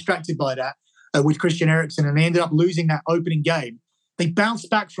completely distracted by that with Christian Eriksen, and they ended up losing that opening game. They bounced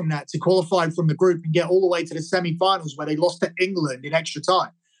back from that to qualify from the group and get all the way to the semi-finals where they lost to England in extra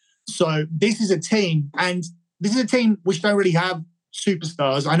time. So this is a team which don't really have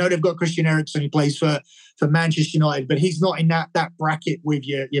superstars. I know they've got Christian Eriksen who plays for Manchester United, but he's not in that bracket with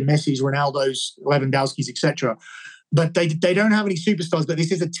your Messis, Ronaldos, Lewandowskis, etc. But they don't have any superstars. But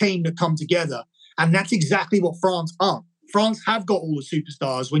this is a team that come together, and that's exactly what France aren't. France have got all the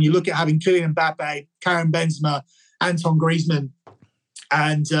superstars. When you look at having Kylian Mbappe, Karim Benzema, Antoine Griezmann,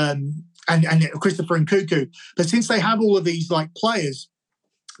 and Christopher Nkunku. But since they have all of these like players,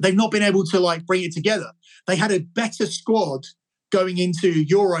 they've not been able to like bring it together. They had a better squad going into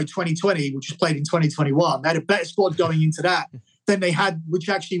Euro 2020, which was played in 2021. They had a better squad going into that than they had, which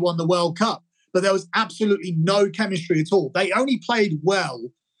actually won the World Cup. but there was absolutely no chemistry at all. They only played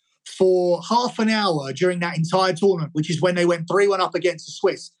well for half an hour during that entire tournament, which is when they went 3-1 up against the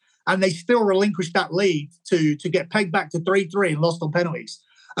Swiss. And they still relinquished that lead to get pegged back to 3-3 and lost on penalties.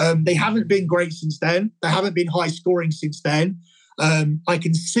 They haven't been great since then. They haven't been high scoring since then. I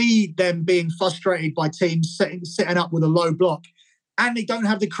can see them being frustrated by teams setting up with a low block. And they don't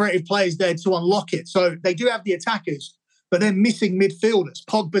have the creative players there to unlock it. So they do have the attackers, but they're missing midfielders.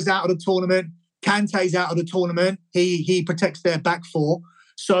 Pogba's out of the tournament. Kante's out of the tournament. He protects their back four.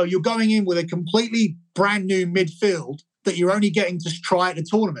 So you're going in with a completely brand new midfield that you're only getting to try at the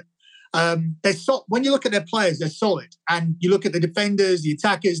tournament. When you look at their players, they're solid. And you look at the defenders, the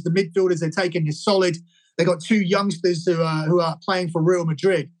attackers, the midfielders they're taking is solid. They got 2 youngsters who are playing for Real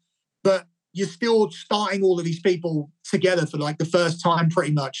Madrid. But you're still starting all of these people together for like the first time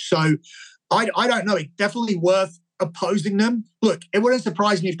pretty much. So I don't know. It's definitely worth opposing them. Look, it wouldn't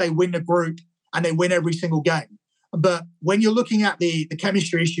surprise me if they win the group and they win every single game. But when you're looking at the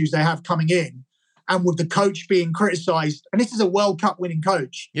chemistry issues they have coming in, and with the coach being criticised, and this is a World Cup winning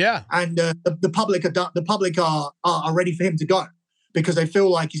coach, and the public are ready for him to go because they feel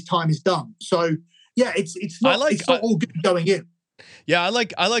like his time is done. So yeah, it's not all good going in. Yeah, I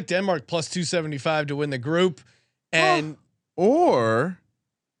like Denmark plus 275 to win the group, and or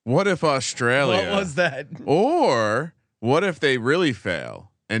what if Australia? What was that? Or what if they really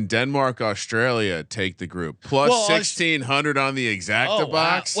fail? And Denmark, Australia take the group plus 1,600 on the exacta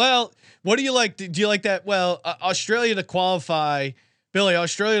box. Wow. Well, what do you like? Do you like that? Well, Australia to qualify, Billy.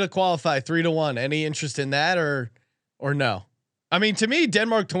 Australia to qualify 3-1. Any interest in that or no? I mean, to me,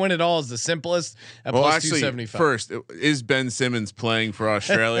 Denmark to win it all is the simplest. At plus actually, 275. First, is Ben Simmons playing for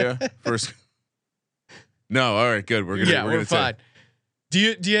Australia? First, no. All right, good. We're fine. Do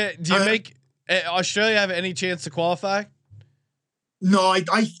you make Australia have any chance to qualify? No,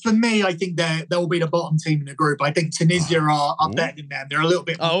 for me, I think they will be the bottom team in the group. I think Tunisia are better than them. They're a little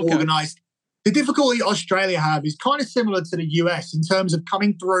bit more organised. The difficulty Australia have is kind of similar to the US in terms of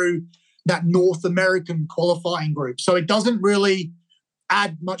coming through that North American qualifying group. So it doesn't really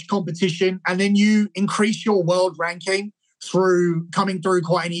add much competition. And then you increase your world ranking through coming through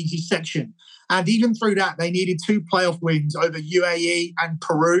quite an easy section. And even through that, they needed 2 playoff wins over UAE and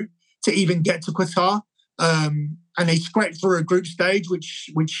Peru to even get to Qatar. And they scraped through a group stage,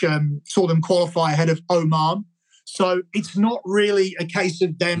 which saw them qualify ahead of Oman. So it's not really a case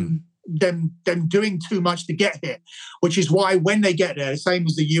of them doing too much to get here, which is why when they get there, same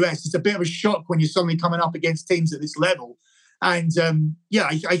as the US, it's a bit of a shock when you're suddenly coming up against teams at this level. And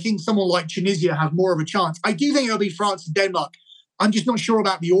I think someone like Tunisia have more of a chance. I do think it'll be France and Denmark. I'm just not sure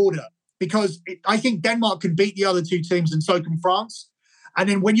about the order because I think Denmark can beat the other 2 teams and so can France. And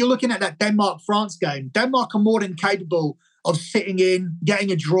then when you're looking at that Denmark-France game, Denmark are more than capable of sitting in,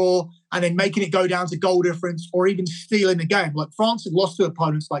 getting a draw, and then making it go down to goal difference or even stealing the game. Like France have lost to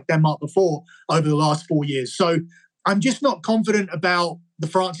opponents like Denmark before over the last 4 years. So I'm just not confident about the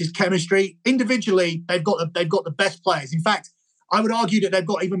France's chemistry. Individually, they've got the best players. In fact, I would argue that they've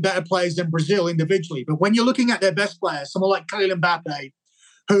got even better players than Brazil individually. But when you're looking at their best players, someone like Kylian Mbappe,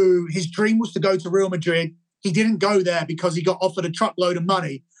 who his dream was to go to Real Madrid, he didn't go there because he got offered a truckload of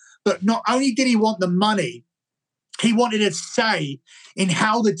money. But not only did he want the money, he wanted a say in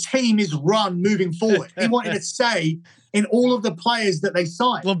how the team is run moving forward. He wanted a say in all of the players that they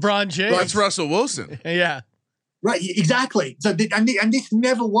signed. LeBron James. That's Russell Wilson. Yeah. Right, exactly. So, and this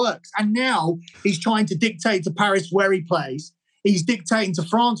never works. And now he's trying to dictate to Paris where he plays. He's dictating to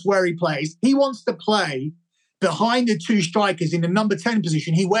France where he plays. He wants to play behind the 2 strikers in the number 10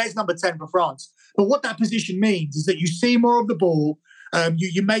 position. He wears number 10 for France. But what that position means is that you see more of the ball,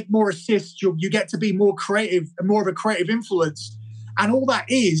 you make more assists, you get to be more creative and more of a creative influence. And all that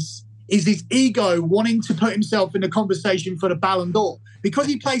is his ego wanting to put himself in the conversation for the Ballon d'Or. Because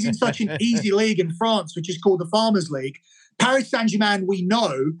he plays in such an easy league in France, which is called the Farmers League, Paris Saint-Germain, we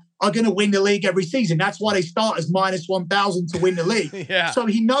know, are going to win the league every season. That's why they start as minus 1,000 to win the league. Yeah. So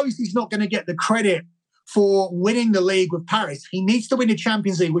he knows he's not going to get the credit for winning the league with Paris. He needs to win the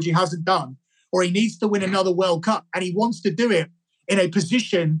Champions League, which he hasn't done, or he needs to win another World Cup. And he wants to do it in a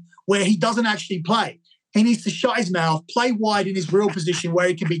position where he doesn't actually play. He needs to shut his mouth, play wide in his real position where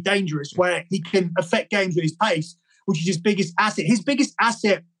he can be dangerous, where he can affect games with his pace, which is his biggest asset. His biggest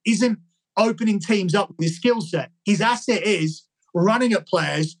asset isn't opening teams up with his skill set. His asset is running at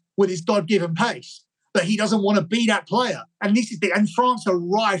players with his God-given pace. But he doesn't want to be that player. And this is and France are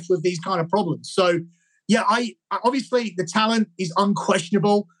rife with these kind of problems. So, yeah, I obviously the talent is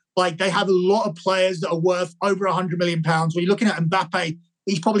unquestionable. Like they have a lot of players that are worth over £100 million. When you're looking at Mbappe,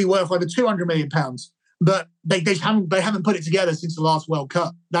 he's probably worth over £200 million. But they haven't put it together since the last World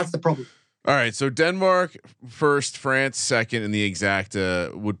Cup. That's the problem. All right, so Denmark first, France second in the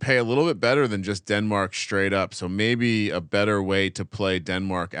exacta would pay a little bit better than just Denmark straight up. So maybe a better way to play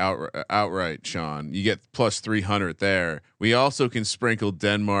Denmark outright, Sean. You get plus 300 there. We also can sprinkle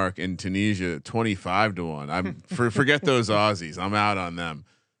Denmark and Tunisia 25-1. Forget those Aussies. I'm out on them.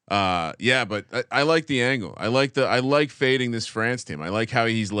 Yeah, but I like the angle. I like fading this France team. I like how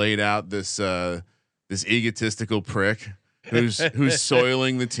he's laid out this egotistical prick. Who's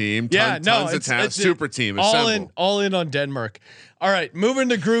soiling the team? Tons of talent. Super team. All in on Denmark. All right, moving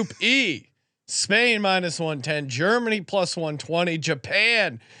to Group E. Spain minus 110, Germany plus 120,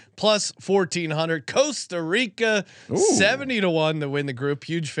 Japan plus 1400, Costa Rica 70-1 to win the group.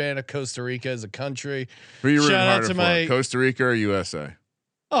 Huge fan of Costa Rica as a country. Who are you rooting harder for? Costa Rica or USA?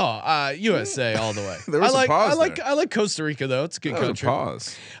 USA all the way. There was a pause I like Costa Rica though. It's a good country.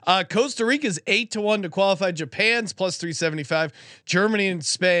 Pause. Costa Rica's 8-1 to qualify. Japan's plus 375. Germany and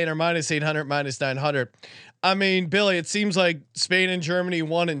Spain are minus 800, minus 900. I mean, Billy, it seems like Spain and Germany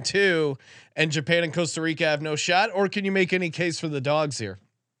 1 and 2, and Japan and Costa Rica have no shot. Or can you make any case for the dogs here?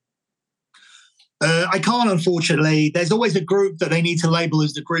 I can't, unfortunately. There's always a group that they need to label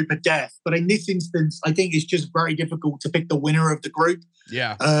as the group of death, but in this instance, I think it's just very difficult to pick the winner of the group.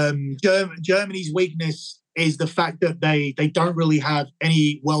 Yeah. Germany's weakness is the fact that they don't really have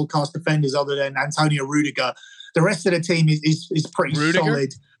any world-class defenders other than Antonio Rudiger. The rest of the team is pretty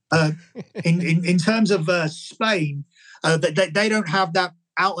solid. In terms of Spain, they don't have that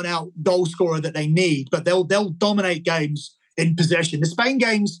out-and-out goal scorer that they need, but they'll dominate games in possession. The Spain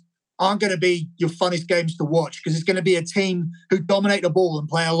games aren't going to be your funnest games to watch because it's going to be a team who dominate the ball and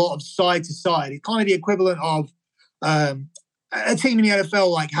play a lot of side to side. It's kind of the equivalent of a team in the NFL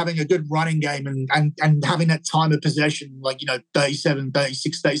like having a good running game and having that time of possession, like 37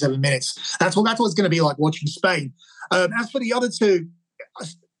 minutes. That's what it's going to be like watching Spain. As for the other two,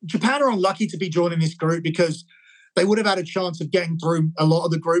 Japan are unlucky to be drawn in this group because they would have had a chance of getting through a lot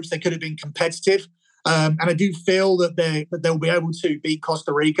of the groups. They could have been competitive. And I do feel that they'll be able to beat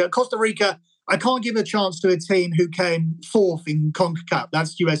Costa Rica. Costa Rica, I can't give a chance to a team who came fourth in CONCACAF.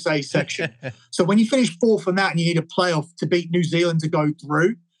 That's USA section. So when you finish fourth in that and you need a playoff to beat New Zealand to go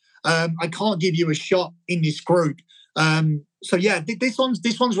through, I can't give you a shot in this group. So yeah, this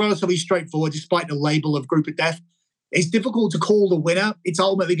one's relatively straightforward, despite the label of group of death. It's difficult to call the winner. It's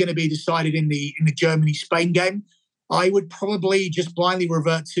ultimately going to be decided in the Germany-Spain game. I would probably just blindly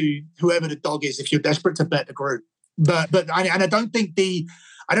revert to whoever the dog is if you're desperate to bet the group. But I don't think the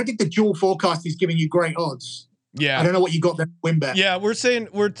dual forecast is giving you great odds. Yeah, I don't know what you got there. WinBet. Yeah, we're saying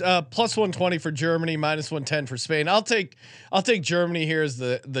we're plus 120 for Germany, minus 110 for Spain. I'll take Germany here as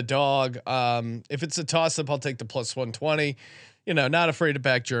the dog. If it's a toss up, I'll take the plus 120. Not afraid to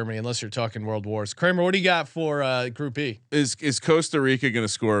back Germany unless you're talking World Wars. Kramer, what do you got for Group E? Is Costa Rica going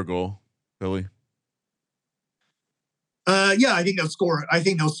to score a goal, Billy? Yeah, I think they'll score. I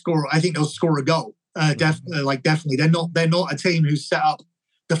think they'll score a goal. Definitely. They're not a team who's set up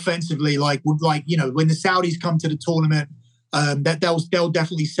defensively like when the Saudis come to the tournament. That they'll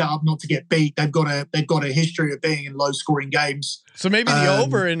definitely set up not to get beat. They've got a history of being in low scoring games. So maybe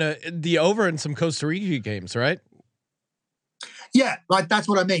the over in some Costa Rica games, right? Yeah, that's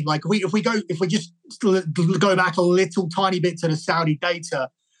what I mean. Like if we just go back a little tiny bit to the Saudi data.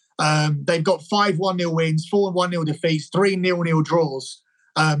 They've got 5 1-0 wins, 4 1-0 defeats, 3 0-0 draws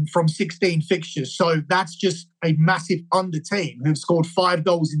from 16 fixtures. So that's just a massive under team who've scored 5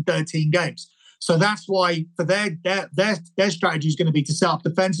 goals in 13 games. So that's why for their strategy is going to be to set up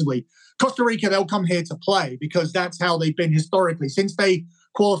defensively. Costa Rica, they'll come here to play because that's how they've been historically. Since they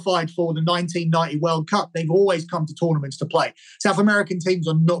qualified for the 1990 World Cup, they've always come to tournaments to play. South American teams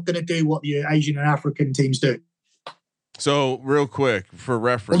are not going to do what the Asian and African teams do. So real quick for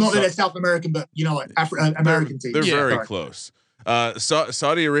reference, well, not that they're South American, but American teams. They're very close.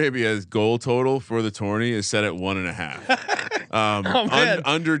 Saudi Arabia's goal total for the tourney is set at 1.5.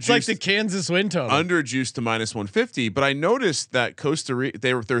 Underjuiced, it's like the Kansas win total. Underjuiced to minus 150. But I noticed that Costa Rica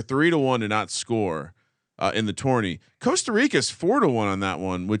they're 3-1 to not score in the tourney. Costa Rica's 4-1 on that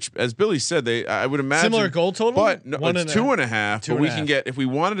one, which, as Billy said, I would imagine similar goal total, but no, it's 2.5. But we can get, if we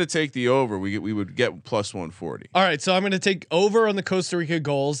wanted to take the over, we would get plus 140. All right, so I'm going to take over on the Costa Rica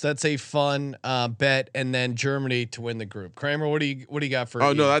goals. That's a fun bet, and then Germany to win the group. Kramer, what do you got for?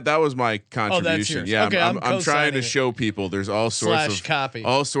 Oh no, that was my contribution. Oh, that's yours. Yeah, okay, I'm trying to show people there's all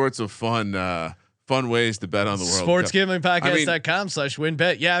sorts of fun ways to bet on the World Cup.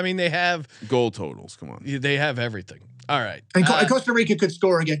 SportsGamblingPodcast.com/winbet. Yeah, I mean they have goal totals. Come on, they have everything. All right, and Costa Rica could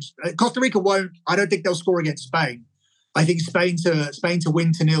score against. Costa Rica won't. I don't think they'll score against Spain. I think Spain to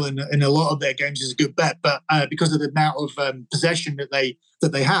win 2-0 in a lot of their games is a good bet, but because of the amount of possession that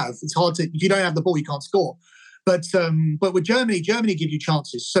they have, it's hard to. If you don't have the ball, you can't score. But with Germany give you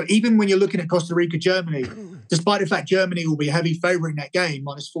chances. So even when you're looking at Costa Rica, Germany, despite the fact Germany will be a heavy favourite in that game,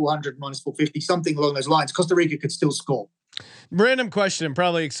 -400, -450, something along those lines, Costa Rica could still score. Random question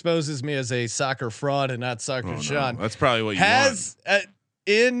probably exposes me as a soccer fraud and not soccer Sean. That's probably what you want.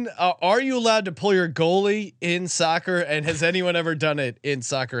 Are you allowed to pull your goalie in soccer? And has anyone ever done it in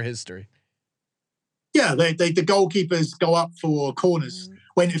soccer history? Yeah, the goalkeepers go up for corners.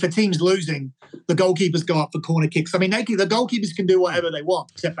 If a team's losing, the goalkeepers go up for corner kicks. I mean, the goalkeepers can do whatever they want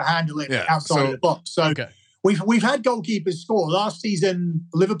except for handle it outside of the box. So we've had goalkeepers score. Last season,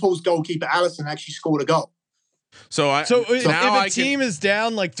 Liverpool's goalkeeper Alisson actually scored a goal. So if a team is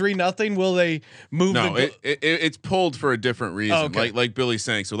down like 3-0, will they move? No, it's pulled for a different reason. Like Billy's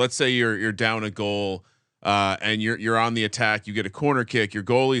saying. So let's say you're down a goal, and you're on the attack. You get a corner kick. Your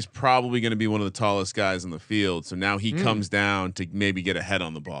goalie's probably going to be one of the tallest guys on the field. So now he comes down to maybe get a head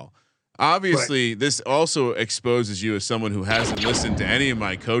on the ball. Obviously, this also exposes you as someone who hasn't listened to any of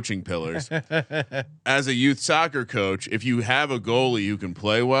my coaching pillars. As a youth soccer coach, if you have a goalie who can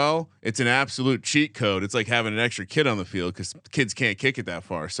play well, it's an absolute cheat code. It's like having an extra kid on the field because kids can't kick it that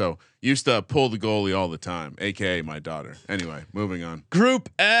far. So used to pull the goalie all the time, aka my daughter. Anyway, moving on. Group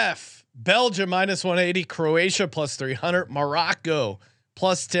F: Belgium -180, Croatia +300, Morocco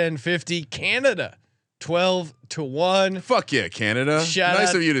 +1050, Canada 12-1. Fuck yeah, Canada!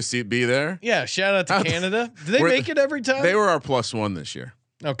 Nice of you to be there. Yeah, shout out to Canada. Do they make it every time? They were our +1 this year.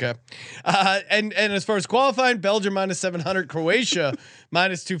 Okay, and as far as qualifying, Belgium -700, Croatia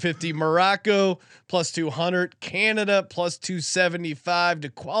 -250, Morocco +200, Canada +275 to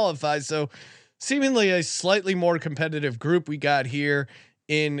qualify. So, seemingly a slightly more competitive group we got here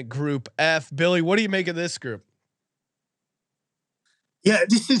in Group F. Billy, what do you make of this group? Yeah,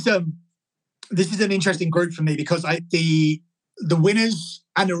 this is an interesting group for me because the winners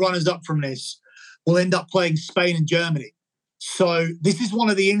and the runners up from this will end up playing Spain and Germany. So this is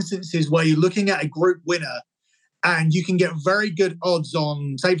one of the instances where you're looking at a group winner and you can get very good odds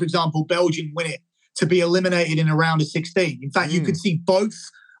on, say, for example, Belgium win it to be eliminated in a round of 16. In fact, you could see both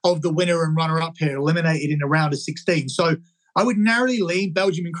of the winner and runner up here eliminated in a round of 16. So I would narrowly lean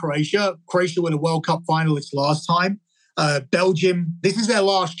Belgium and Croatia. Croatia were the World Cup finalists last time. Belgium, this is their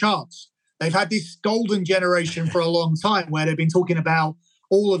last chance. They've had this golden generation for a long time where they've been talking about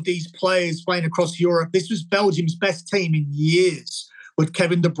all of these players playing across Europe. This was Belgium's best team in years with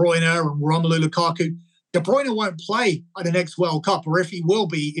Kevin De Bruyne and Romelu Lukaku. De Bruyne won't play at the next World Cup, or if he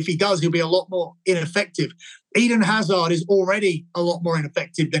does, he'll be a lot more ineffective. Eden Hazard is already a lot more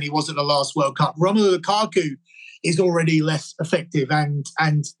ineffective than he was at the last World Cup. Romelu Lukaku is already less effective, and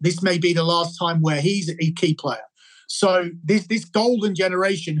this may be the last time where he's a key player. So this golden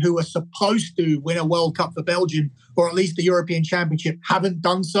generation who are supposed to win a World Cup for Belgium, or at least the European Championship, haven't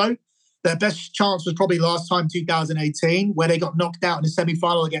done so. Their best chance was probably last time, 2018, where they got knocked out in the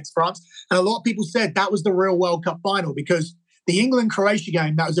semi-final against France. And a lot of people said that was the real World Cup final because the England-Croatia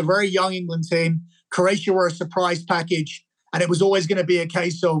game, that was a very young England team. Croatia were a surprise package. And it was always going to be a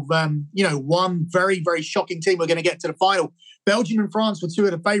case of, one very, very shocking team were going to get to the final. Belgium and France were two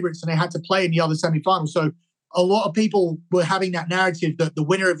of the favourites and they had to play in the other semi-final. So a lot of people were having that narrative that the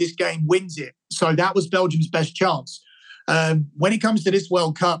winner of this game wins it. So that was Belgium's best chance. When it comes to this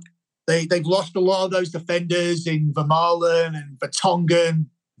World Cup, they've lost a lot of those defenders in Vermaelen and Vertonghen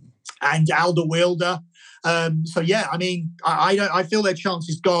and Alderweireld. I feel their chance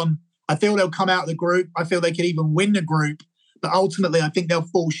is gone. I feel they'll come out of the group. I feel they could even win the group. But ultimately, I think they'll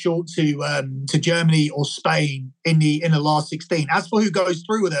fall short to Germany or Spain in the last 16. As for who goes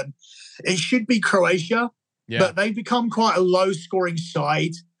through with them, it should be Croatia. Yeah. But they've become quite a low-scoring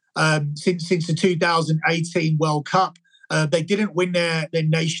side since the 2018 World Cup. They didn't win their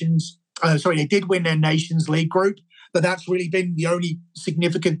nations. They did win their Nations League group, but that's really been the only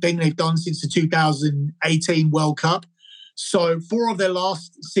significant thing they've done since the 2018 World Cup. So 4 of their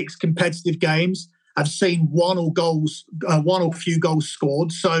last 6 competitive games have seen one or few goals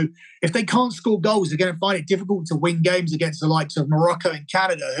scored. So if they can't score goals, they're going to find it difficult to win games against the likes of Morocco and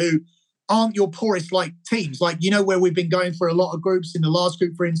Canada, who aren't your poorest teams. Where we've been going for a lot of groups in the last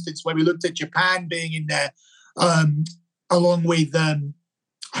group, for instance, where we looked at Japan being in there, along with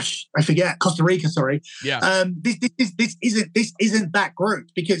I forget Costa Rica. Sorry. Yeah. This isn't that group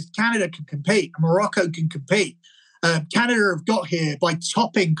because Canada can compete, Morocco can compete. Canada have got here by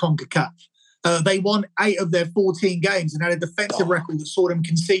topping CONCACAF. They won 8 of their 14 games and had a defensive record that saw them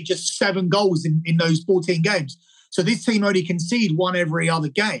concede just 7 goals in those 14 games. So this team only concede 1 every other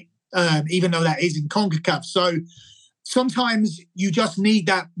game, even though that is in CONCACAF. So sometimes you just need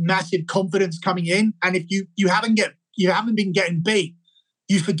that massive confidence coming in. And if you haven't been getting beat,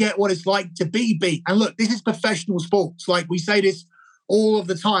 you forget what it's like to be beat. And look, this is professional sports. Like we say this all of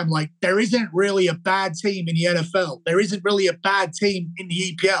the time. Like there isn't really a bad team in the NFL. There isn't really a bad team in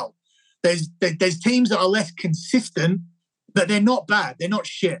the EPL. There's teams that are less consistent, but they're not bad. They're not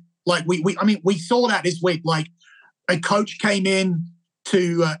shit. Like we saw that this week. Like a coach came in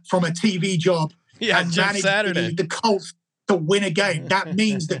from a TV job. Yeah, and Jeff managed Saturday. the Colts to win a game. That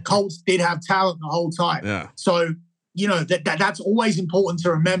means that Colts did have talent the whole time. Yeah. So, that's always important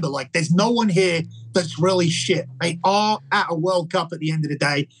to remember. Like, there's no one here that's really shit. They are at a World Cup at the end of the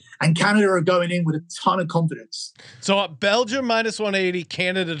day, and Canada are going in with a ton of confidence. So Belgium minus 180,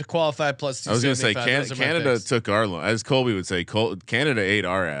 Canada to qualify plus 275. I was going to say Those are my Canada picks. took our lunch, as Colby would say. Canada ate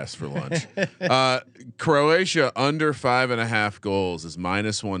our ass for lunch. Croatia under 5.5 goals is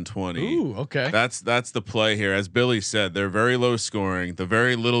minus 120. Ooh, okay. That's the play here. As Billy said, they're very low scoring. The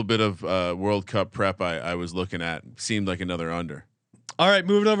very little bit of World Cup prep I was looking at seemed like another under. All right,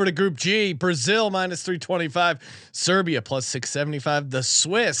 moving over to Group G, Brazil minus 325, Serbia plus 675, the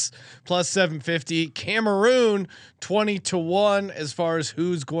Swiss plus 750, Cameroon 20-1 as far as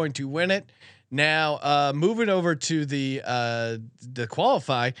who's going to win it. Now, moving over to the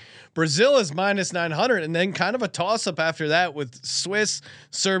qualify, Brazil is minus 900, and then kind of a toss up after that with Swiss,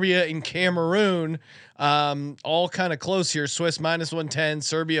 Serbia, and Cameroon. All kind of close here. Swiss minus 110,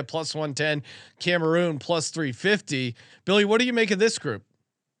 Serbia plus 110, Cameroon plus 350. Billy, what do you make of this group?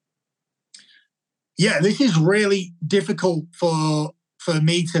 Yeah, this is really difficult for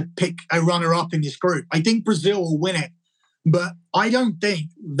me to pick a runner up in this group. I think Brazil will win it, but I don't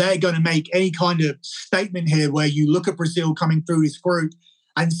think they're going to make any kind of statement here where you look at Brazil coming through this group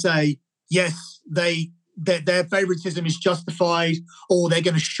and say, yes, their favoritism is justified, or they're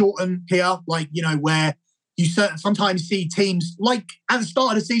going to shorten here, like, where you sometimes see teams like at the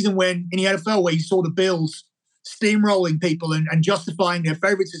start of the season when in the NFL where you saw the Bills steamrolling people and justifying their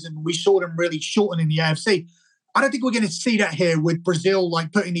favoritism. We saw them really shorten in the AFC. I don't think we're going to see that here with Brazil,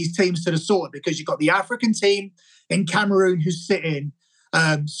 like putting these teams to the sword, because you've got the African team in Cameroon who's sitting.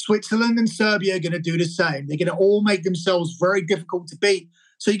 Switzerland and Serbia are going to do the same. They're going to all make themselves very difficult to beat.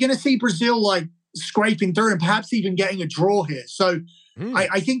 So you're going to see Brazil like scraping through and perhaps even getting a draw here. So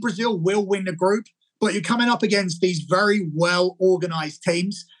I think Brazil will win the group, but you're coming up against these very well organized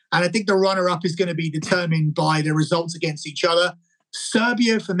teams. And I think the runner-up is going to be determined by the results against each other.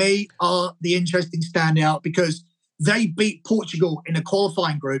 Serbia, for me, are the interesting standout because they beat Portugal in a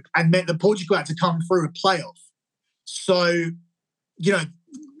qualifying group and meant that Portugal had to come through a playoff. So,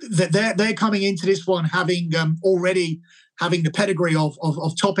 they're coming into this one having already having the pedigree of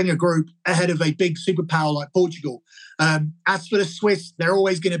topping a group ahead of a big superpower like Portugal. As for the Swiss, they're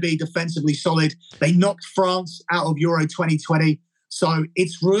always going to be defensively solid. They knocked France out of Euro 2020. So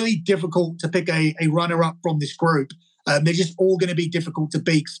it's really difficult to pick a runner-up from this group. They're just all going to be difficult to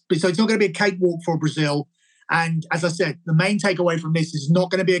beat. So it's not going to be a cakewalk for Brazil. And as I said, the main takeaway from this is not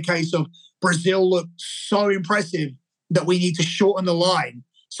going to be a case of Brazil look so impressive that we need to shorten the line.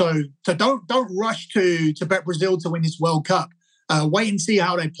 So don't rush to bet Brazil to win this World Cup. Wait and see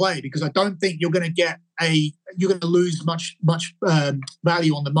how they play, because I don't think you're going to lose much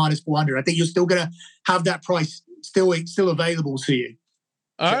value on the minus 400. I think you're still going to have that price still available to you.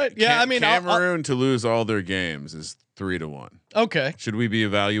 All right. Yeah. Cameroon to lose all their games is 3-1. Okay. Should we be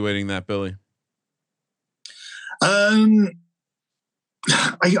evaluating that, Billy? I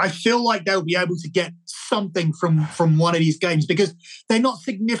feel like they'll be able to get something from one of these games because they're not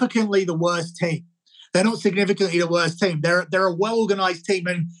significantly the worst team. They're a well-organized team,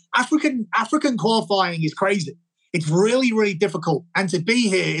 and African qualifying is crazy. It's really, really difficult. And to be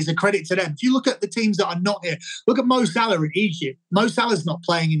here is a credit to them. If you look at the teams that are not here, look at Mo Salah in Egypt. Mo Salah's not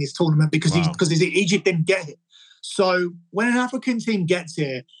playing in this tournament because Egypt didn't get here. So when an African team gets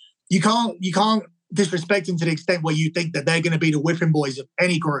here, you can't disrespect them to the extent where you think that they're going to be the whipping boys of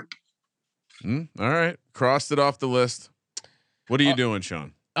any group. All right. Crossed it off the list. What are you doing,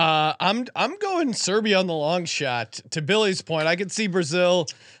 Sean? I'm going Serbia on the long shot. To Billy's point, I could see Brazil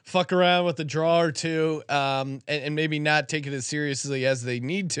fuck around with a draw or two, and maybe not take it as seriously as they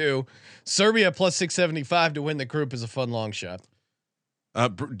need to. Serbia plus 675 to win the group is a fun long shot.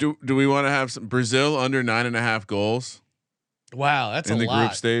 Do we want to have some Brazil under 9.5 goals? Wow, that's in the lot.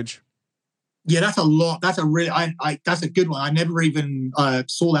 group stage. Yeah, that's a lot. That's a really, that's a good one. I never even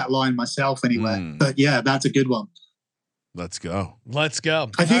saw that line myself anywhere. But yeah, that's a good one. Let's go.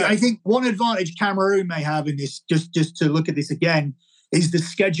 I think one advantage Cameroon may have in this, just to look at this again, is the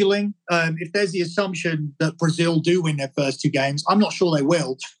scheduling. If there's the assumption that Brazil do win their first two games, I'm not sure they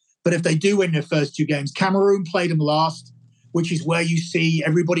will. But if they do win their first 2 games, Cameroon played them last, which is where you see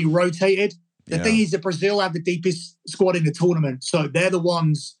everybody rotated. The thing is that Brazil have the deepest squad in the tournament. So they're the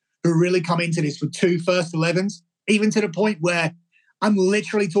ones who really come into this with 2 first 11s, even to the point where I'm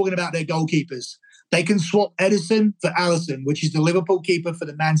literally talking about their goalkeepers. They can swap Edison for Alisson, which is the Liverpool keeper for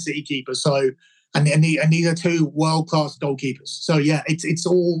the Man City keeper. So, and these are 2 world-class goalkeepers. So yeah, it's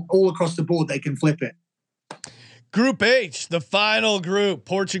all across the board. They can flip it. Group H, the final group: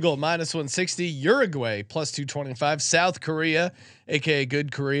 Portugal -160, Uruguay +225, South Korea, aka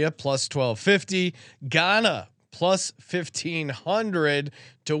Good Korea, +1250, Ghana +1500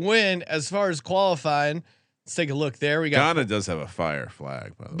 to win. As far as qualifying, let's take a look there. We got Ghana does have a fire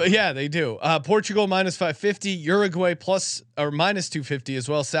flag, by the way. But yeah, they do. Portugal -550, Uruguay -250 as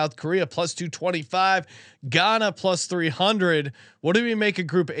well. South Korea +225, Ghana +300. What do we make of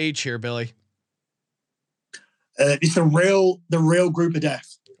Group H here, Billy? It's the real group of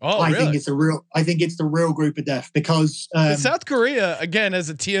death. Oh, I really? think it's the real group of death because South Korea, again, as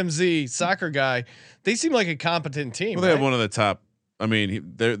a TMZ soccer guy, they seem like a competent team. Well, they have one of the top. I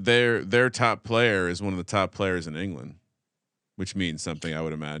mean, their top player is one of the top players in England, which means something, I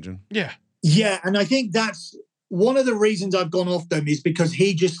would imagine. Yeah. Yeah, and I think that's one of the reasons I've gone off them is because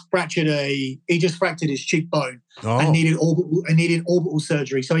he just fractured his cheekbone and needed orbital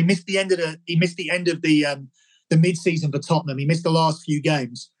surgery. So he missed the end of the mid-season for Tottenham. He missed the last few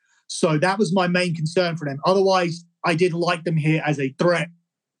games. So that was my main concern for them. Otherwise, I did like them here as a threat.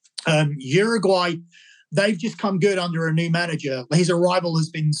 Uruguay, they've just come good under a new manager. His arrival has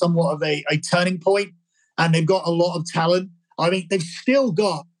been somewhat of a turning point, and they've got a lot of talent. I mean, they've still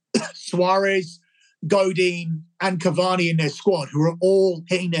got Suarez, Godin, and Cavani in their squad, who are all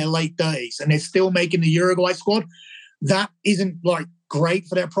hitting their late 30s, and they're still making the Uruguay squad. That isn't like great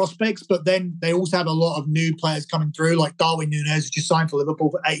for their prospects, but then they also have a lot of new players coming through, like Darwin Núñez, who just signed for Liverpool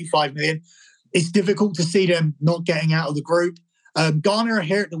for 85 million. It's difficult to see them not getting out of the group. Ghana are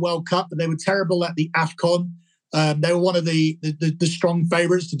here at the World Cup, but they were terrible at the AFCON. They were one of the strong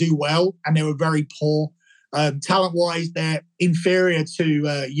favourites to do well, and they were very poor. Talent-wise, they're inferior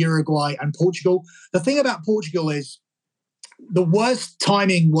to Uruguay and Portugal. The thing about Portugal is the worst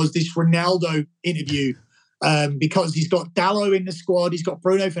timing was this Ronaldo interview, because he's got Dalot in the squad, he's got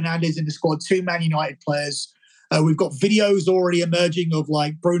Bruno Fernandes in the squad, 2 Man United players. We've got videos already emerging of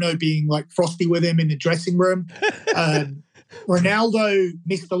like Bruno being like frosty with him in the dressing room. Ronaldo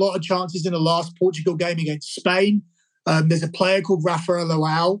missed a lot of chances in the last Portugal game against Spain. There's a player called Rafael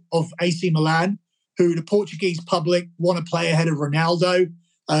Leao of AC Milan, who the Portuguese public want to play ahead of Ronaldo.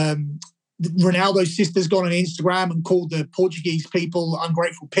 Ronaldo's sister's gone on Instagram and called the Portuguese people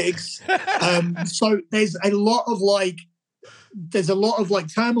ungrateful pigs. So there's a lot of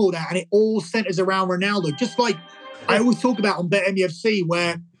turmoil there, and it all centers around Ronaldo. Just like I always talk about on BetMUFC,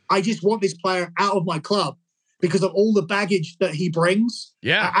 where I just want this player out of my club because of all the baggage that he brings.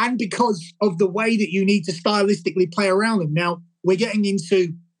 Yeah. And because of the way that you need to stylistically play around him. Now, we're getting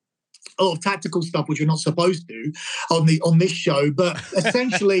into a lot of tactical stuff, which we're not supposed to on this show. But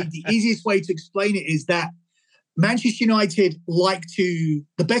essentially, the easiest way to explain it is that Manchester United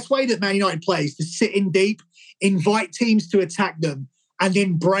the best way that Man United plays to sit in deep, invite teams to attack them, and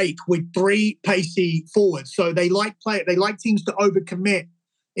then break with 3 pacey forwards. So they like teams to overcommit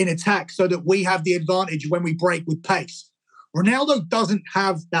in attack so that we have the advantage when we break with pace. Ronaldo doesn't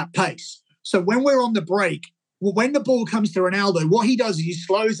have that pace. So when we're on the break, when the ball comes to Ronaldo, what he does is he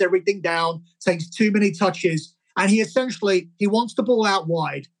slows everything down, takes too many touches, and he wants the ball out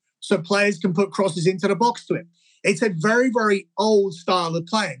wide so players can put crosses into the box to him. It's a very, very old style of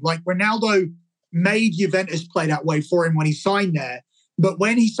playing. Like Ronaldo made Juventus play that way for him when he signed there. But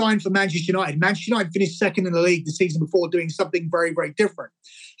when he signed for Manchester United finished second in the league the season before, doing something very, very different.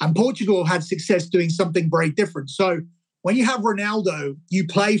 And Portugal had success doing something very different. So when you have Ronaldo, you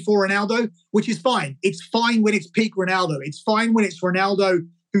play for Ronaldo, which is fine. It's fine when it's peak Ronaldo. It's fine when it's Ronaldo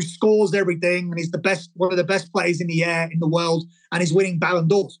who scores everything and is one of the best players in the air in the world and is winning Ballon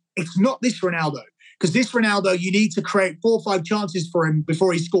d'Ors. It's not this Ronaldo, because this Ronaldo, you need to create 4 or 5 chances for him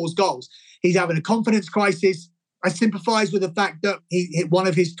before he scores goals. He's having a confidence crisis. I sympathise with the fact that one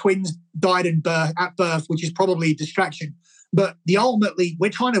of his twins died at birth, which is probably a distraction. But ultimately, we're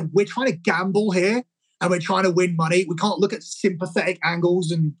trying to gamble here, and we're trying to win money. We can't look at sympathetic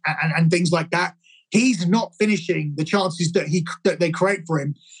angles and things like that. He's not finishing the chances that they create for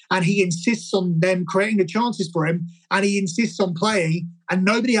him, and he insists on them creating the chances for him, and he insists on playing, and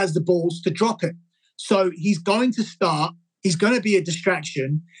nobody has the balls to drop it. So he's going to start. He's going to be a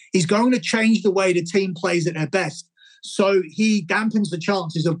distraction. He's going to change the way the team plays at their best. So he dampens the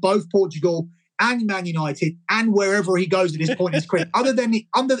chances of both Portugal and Man United and wherever he goes at this point in his career, other than the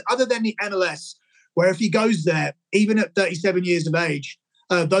MLS, where if he goes there, even at 37 years of age,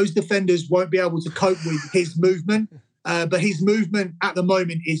 those defenders won't be able to cope with his movement. But his movement at the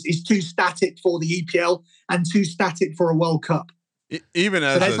moment is too static for the EPL and too static for a World Cup. Even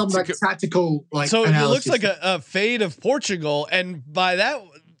as so that's something like tactical. So analysis. it looks like a fade of Portugal, and by that,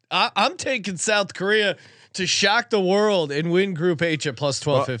 I'm taking South Korea to shock the world and win Group H at plus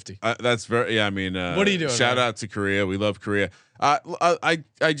 1250. That's very. Yeah, I mean, what are you doing? Shout out to Korea. We love Korea. I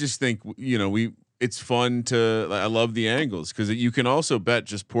just think it's fun to. I love the angles because you can also bet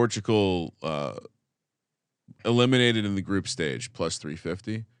just Portugal eliminated in the group stage plus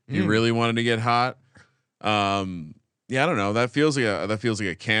 350. You really wanted to get hot. Yeah, I don't know. That feels like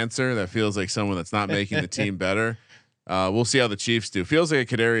a cancer. That feels like someone that's not making the team better. We'll see how the Chiefs do. Feels like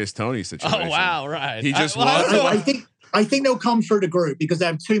a Kadarius Toney situation. Oh wow, right. He just I think they'll come through the group because they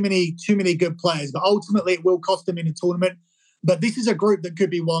have too many good players. But ultimately, it will cost them in the tournament. But this is a group that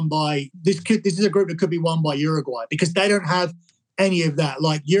could be won by Uruguay because they don't have any of that.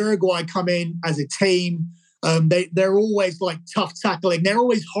 Like Uruguay come in as a team. They're always like tough tackling. They're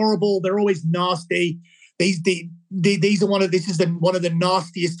always horrible. They're always nasty. These are one of the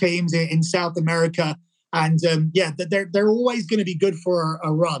nastiest teams in South America, and they're always going to be good for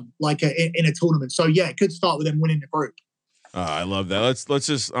a run in a tournament. So yeah, it could start with them winning the group. I love that.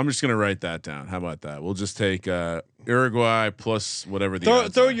 I'm just going to write that down. How about that? We'll just take Uruguay plus whatever the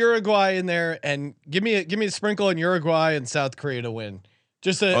throw Uruguay in there and give me a sprinkle in Uruguay and South Korea to win.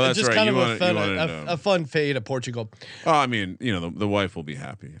 Just kind of a fun fade of Portugal. Oh, I mean, the wife will be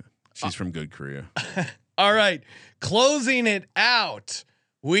happy. She's from good Korea. All right, closing it out,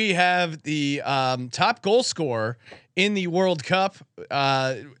 we have the top goal scorer in the World Cup.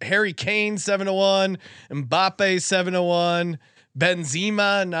 Harry Kane 7-1, Mbappe 7-1,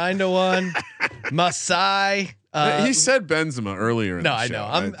 Benzema 9-1, Masai. He said Benzema earlier. In the show.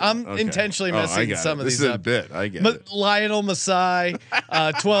 I know. I'm intentionally messing some of these up. This is a bit. I get it. Lionel Masai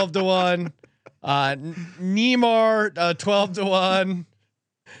 12-1, Neymar 12-1.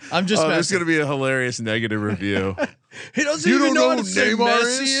 I'm just. There's going to be a hilarious negative review. He doesn't even know what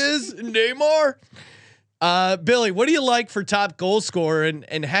Messi is. Neymar. Billy, what do you like for top goal scorer,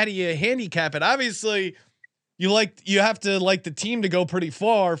 and how do you handicap it? Obviously, you have to like the team to go pretty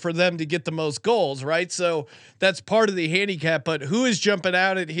far for them to get the most goals, right? So that's part of the handicap. But who is jumping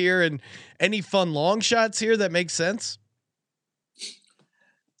out at here, and any fun long shots here that makes sense?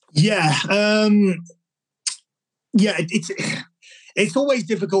 Yeah, It's always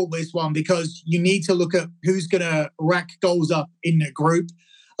difficult with this one because you need to look at who's going to rack goals up in the group.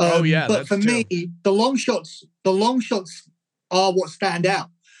 But for me, the long shots are what stand out.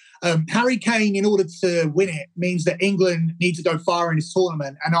 Harry Kane, in order to win it, means that England need to go far in this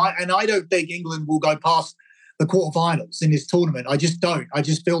tournament, and I don't think England will go past the quarterfinals in this tournament. I just don't. I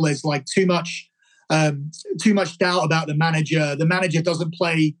just feel there's like too much doubt about the manager. The manager doesn't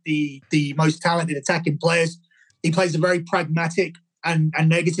play the most talented attacking players. He plays a very pragmatic and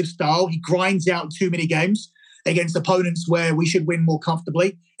negative style. He grinds out too many games against opponents where we should win more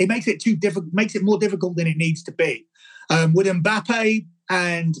comfortably. It makes it more difficult than it needs to be. With Mbappe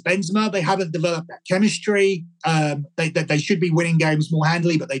and Benzema, they haven't developed that chemistry. They should be winning games more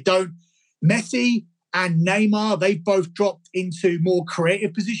handily, but they don't. Messi and Neymar, they've both dropped into more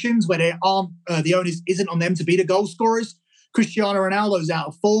creative positions where they aren't. The onus isn't on them to be the goal scorers. Cristiano Ronaldo's out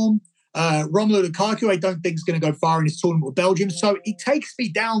of form. Romelu Lukaku, I don't think is going to go far in this tournament with Belgium. So it takes me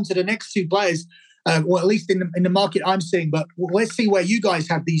down to the next two players, or at least in the market I'm seeing. But let's see where you guys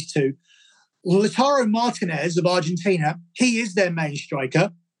have these two. Lautaro Martinez of Argentina, he is their main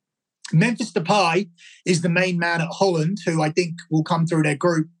striker. Memphis Depay is the main man at Holland, who I think will come through their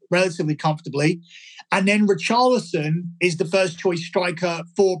group relatively comfortably. And then Richarlison is the first choice striker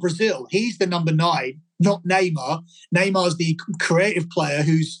for Brazil. He's the number 9, not Neymar. Neymar's the creative player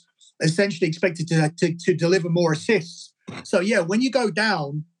who's essentially expected to deliver more assists. So yeah, when you go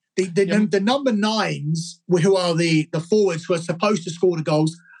down, the number 9s, who are the forwards who are supposed to score the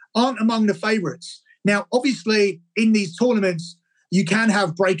goals, aren't among the favourites. Now, obviously, in these tournaments, you can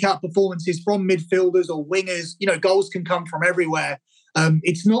have breakout performances from midfielders or wingers. Goals can come from everywhere.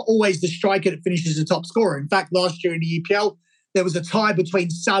 It's not always the striker that finishes the top scorer. In fact, last year in the EPL, there was a tie between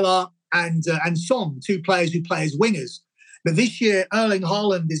Salah and Son, two players who play as wingers. But this year, Erling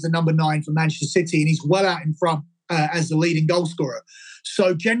Haaland is the number 9 for Manchester City, and he's well out in front as the leading goal scorer.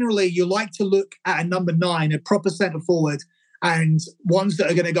 So generally, you like to look at a number 9, a proper centre forward, and ones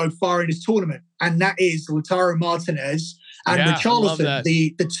that are going to go far in this tournament. And that is Lautaro Martinez and Richarlison,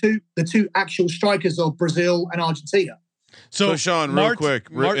 the two actual strikers of Brazil and Argentina. So Sean, real quick,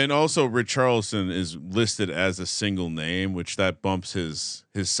 and also Richarlison is listed as a single name, which that bumps his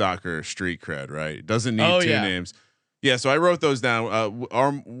soccer street cred, right? It doesn't need two names. Yeah, so I wrote those down.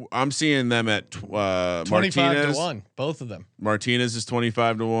 I'm seeing them at 25 to 1, both of them. Martinez is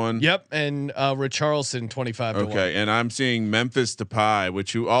 25 to 1. Yep, and Richarlison 25 to 1. Okay, and I'm seeing Memphis Depay,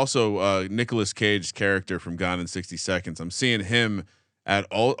 which you also Nicolas Cage's character from Gone in 60 Seconds. I'm seeing him at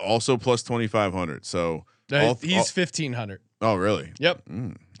also plus 2,500. So he's 1,500. Oh, really? Yep.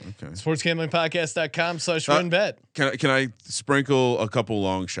 Okay. Sportsgamblingpodcast.com/winbet. Can I sprinkle a couple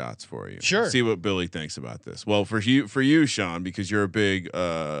long shots for you? Sure. See what Billy thinks about this. Well, for you, Sean, because you're a big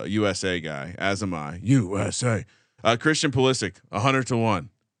USA guy, as am I. USA. Christian Pulisic, 100 to 1.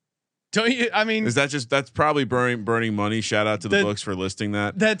 Don't you? I mean, that's probably burning money. Shout out to the books for listing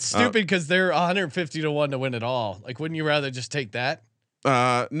that. That's stupid because they're 150 to 1 to win it all. Like, wouldn't you rather just take that?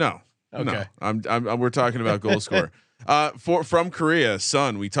 No. Okay. No. We're talking about goal scorer. From Korea,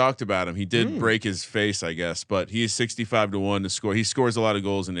 Son, we talked about him. He did break his face, I guess, but he is 65 to 1 to score. He scores a lot of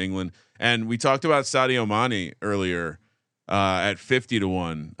goals in England. And we talked about Sadio Mane earlier at 50 to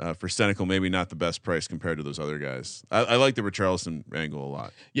 1 for Senegal. Maybe not the best price compared to those other guys. I like the Richarlison angle a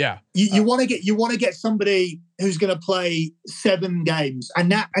lot. Yeah. You want to get somebody who's going to play 7 games.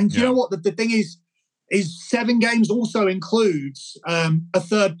 And you know what? The thing is 7 games also includes a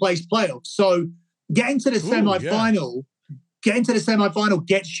third place playoff. So getting to the semi-final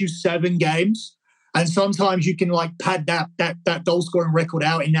gets you 7 games, and sometimes you can like pad that goal scoring record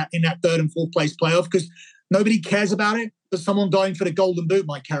out in that 3rd and 4th place playoff because nobody cares about it, but someone going for the Golden Boot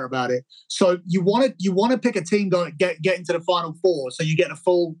might care about it. So you want to pick a team get into the final 4, so you get a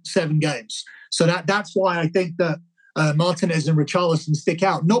full 7 games. So that's why I think that Martinez and Richarlison stick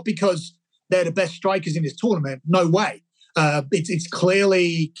out, not because they're the best strikers in this tournament. No way. It's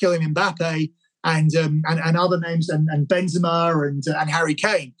clearly Kylian Mbappe and other names and Benzema and Harry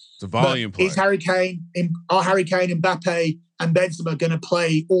Kane. It's a volume play. Are Harry Kane, Mbappe, and Benzema going to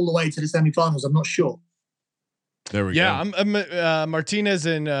play all the way to the semifinals? I'm not sure. There we go. Yeah, I'm Martinez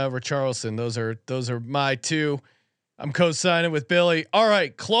and Richarlison. Those are my 2. I'm co-signing with Billy. All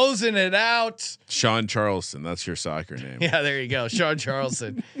right, closing it out. Sean Charleston, that's your soccer name. Yeah, there you go, Sean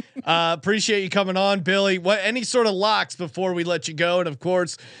Charleston. Appreciate you coming on, Billy. Any sort of locks before we let you go? And of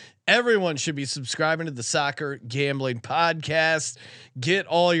course, everyone should be subscribing to the Soccer Gambling Podcast. Get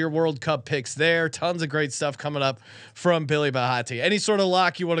all your World Cup picks there. Tons of great stuff coming up from Billy Bahati. Any sort of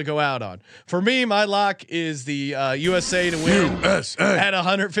lock you want to go out on? For me, my lock is the USA to win at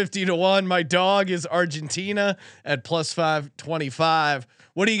 150 to 1. My dog is Argentina at plus 525.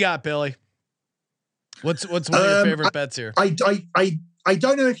 What do you got, Billy? What's one of your favorite bets here? I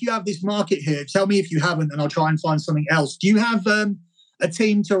don't know if you have this market here. Tell me if you haven't, and I'll try and find something else. Do you have a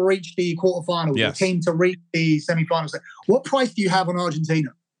team to reach the quarterfinals, yes, a team to reach the semifinals? What price do you have on Argentina?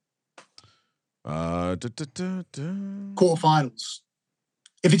 Quarterfinals.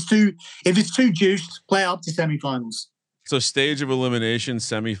 If it's too juiced, play up to semifinals. So stage of elimination,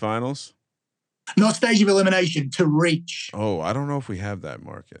 semifinals. Not stage of elimination, to reach. Oh, I don't know if we have that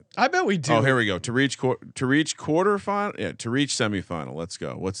market. I bet we do. Oh, here we go. To reach quarterfinal. Yeah, to reach semifinal. Let's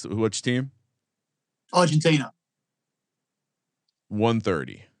go. Which team? Argentina.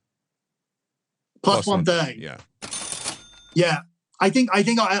 130. Plus 130. Yeah. Yeah. I think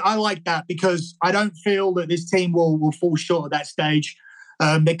I like that because I don't feel that this team will fall short at that stage.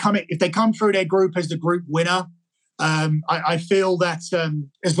 If they come through their group as the group winner, I feel that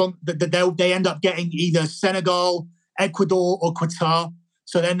as long that they end up getting either Senegal, Ecuador, or Qatar.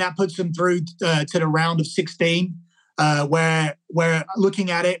 So then that puts them through to the round of 16. Where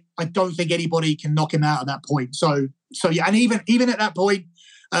looking at it, I don't think anybody can knock him out at that point. So yeah, and even at that point,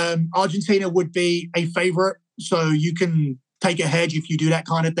 Argentina would be a favorite. So you can take a hedge if you do that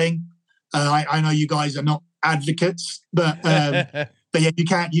kind of thing. I know you guys are not advocates, but yeah,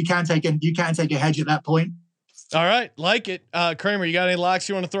 you can take a hedge at that point. All right, like it, Kramer. You got any locks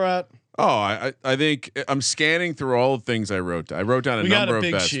you want to throw out? Oh, I think I'm scanning through all the things I wrote down. I wrote down a number of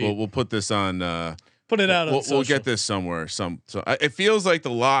bets. We'll put this on. Put it out. We'll get this somewhere. It feels like the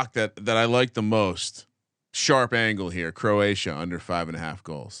lock that I like the most. Sharp angle here. Croatia under 5.5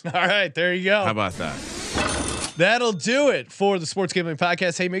 goals. All right, there you go. How about that? That'll do it for the Sports Gambling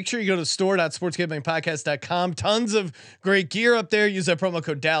Podcast. Hey, make sure you go to store.sportsgamblingpodcast.com. Tons of great gear up there. Use that promo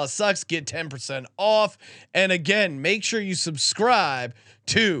code DallasSucks. Get 10% off. And again, make sure you subscribe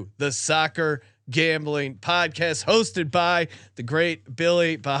to the Soccer Gambling Podcast hosted by the great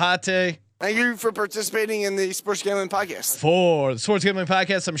Billy Bahati. Thank you for participating in the Sports Gambling Podcast. For the Sports Gambling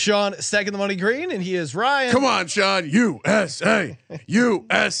Podcast, I'm Sean, stacking the money green, and he is Ryan. Come on, Sean. USA.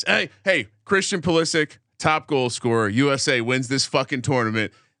 USA. Hey, Christian Pulisic, top goal scorer. USA wins this fucking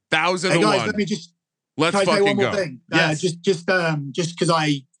tournament. 1,000 Hey to guys, 1. let me just Let's can I say fucking one more go. thing? Yes. Just because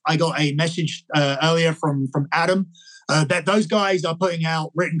I got a message earlier from Adam that those guys are putting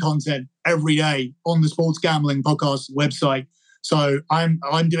out written content every day on the Sports Gambling Podcast website. So I'm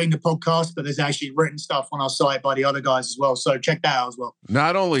doing the podcast, but there's actually written stuff on our site by the other guys as well. So check that out as well.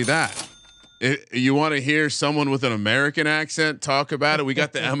 Not only that, you want to hear someone with an American accent talk about it? We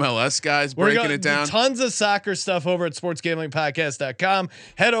got the MLS guys breaking it down. Tons of soccer stuff over at sportsgamblingpodcast.com.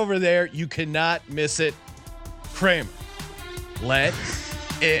 Head over there. You cannot miss it. Kramer, let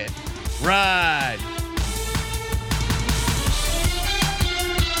it ride.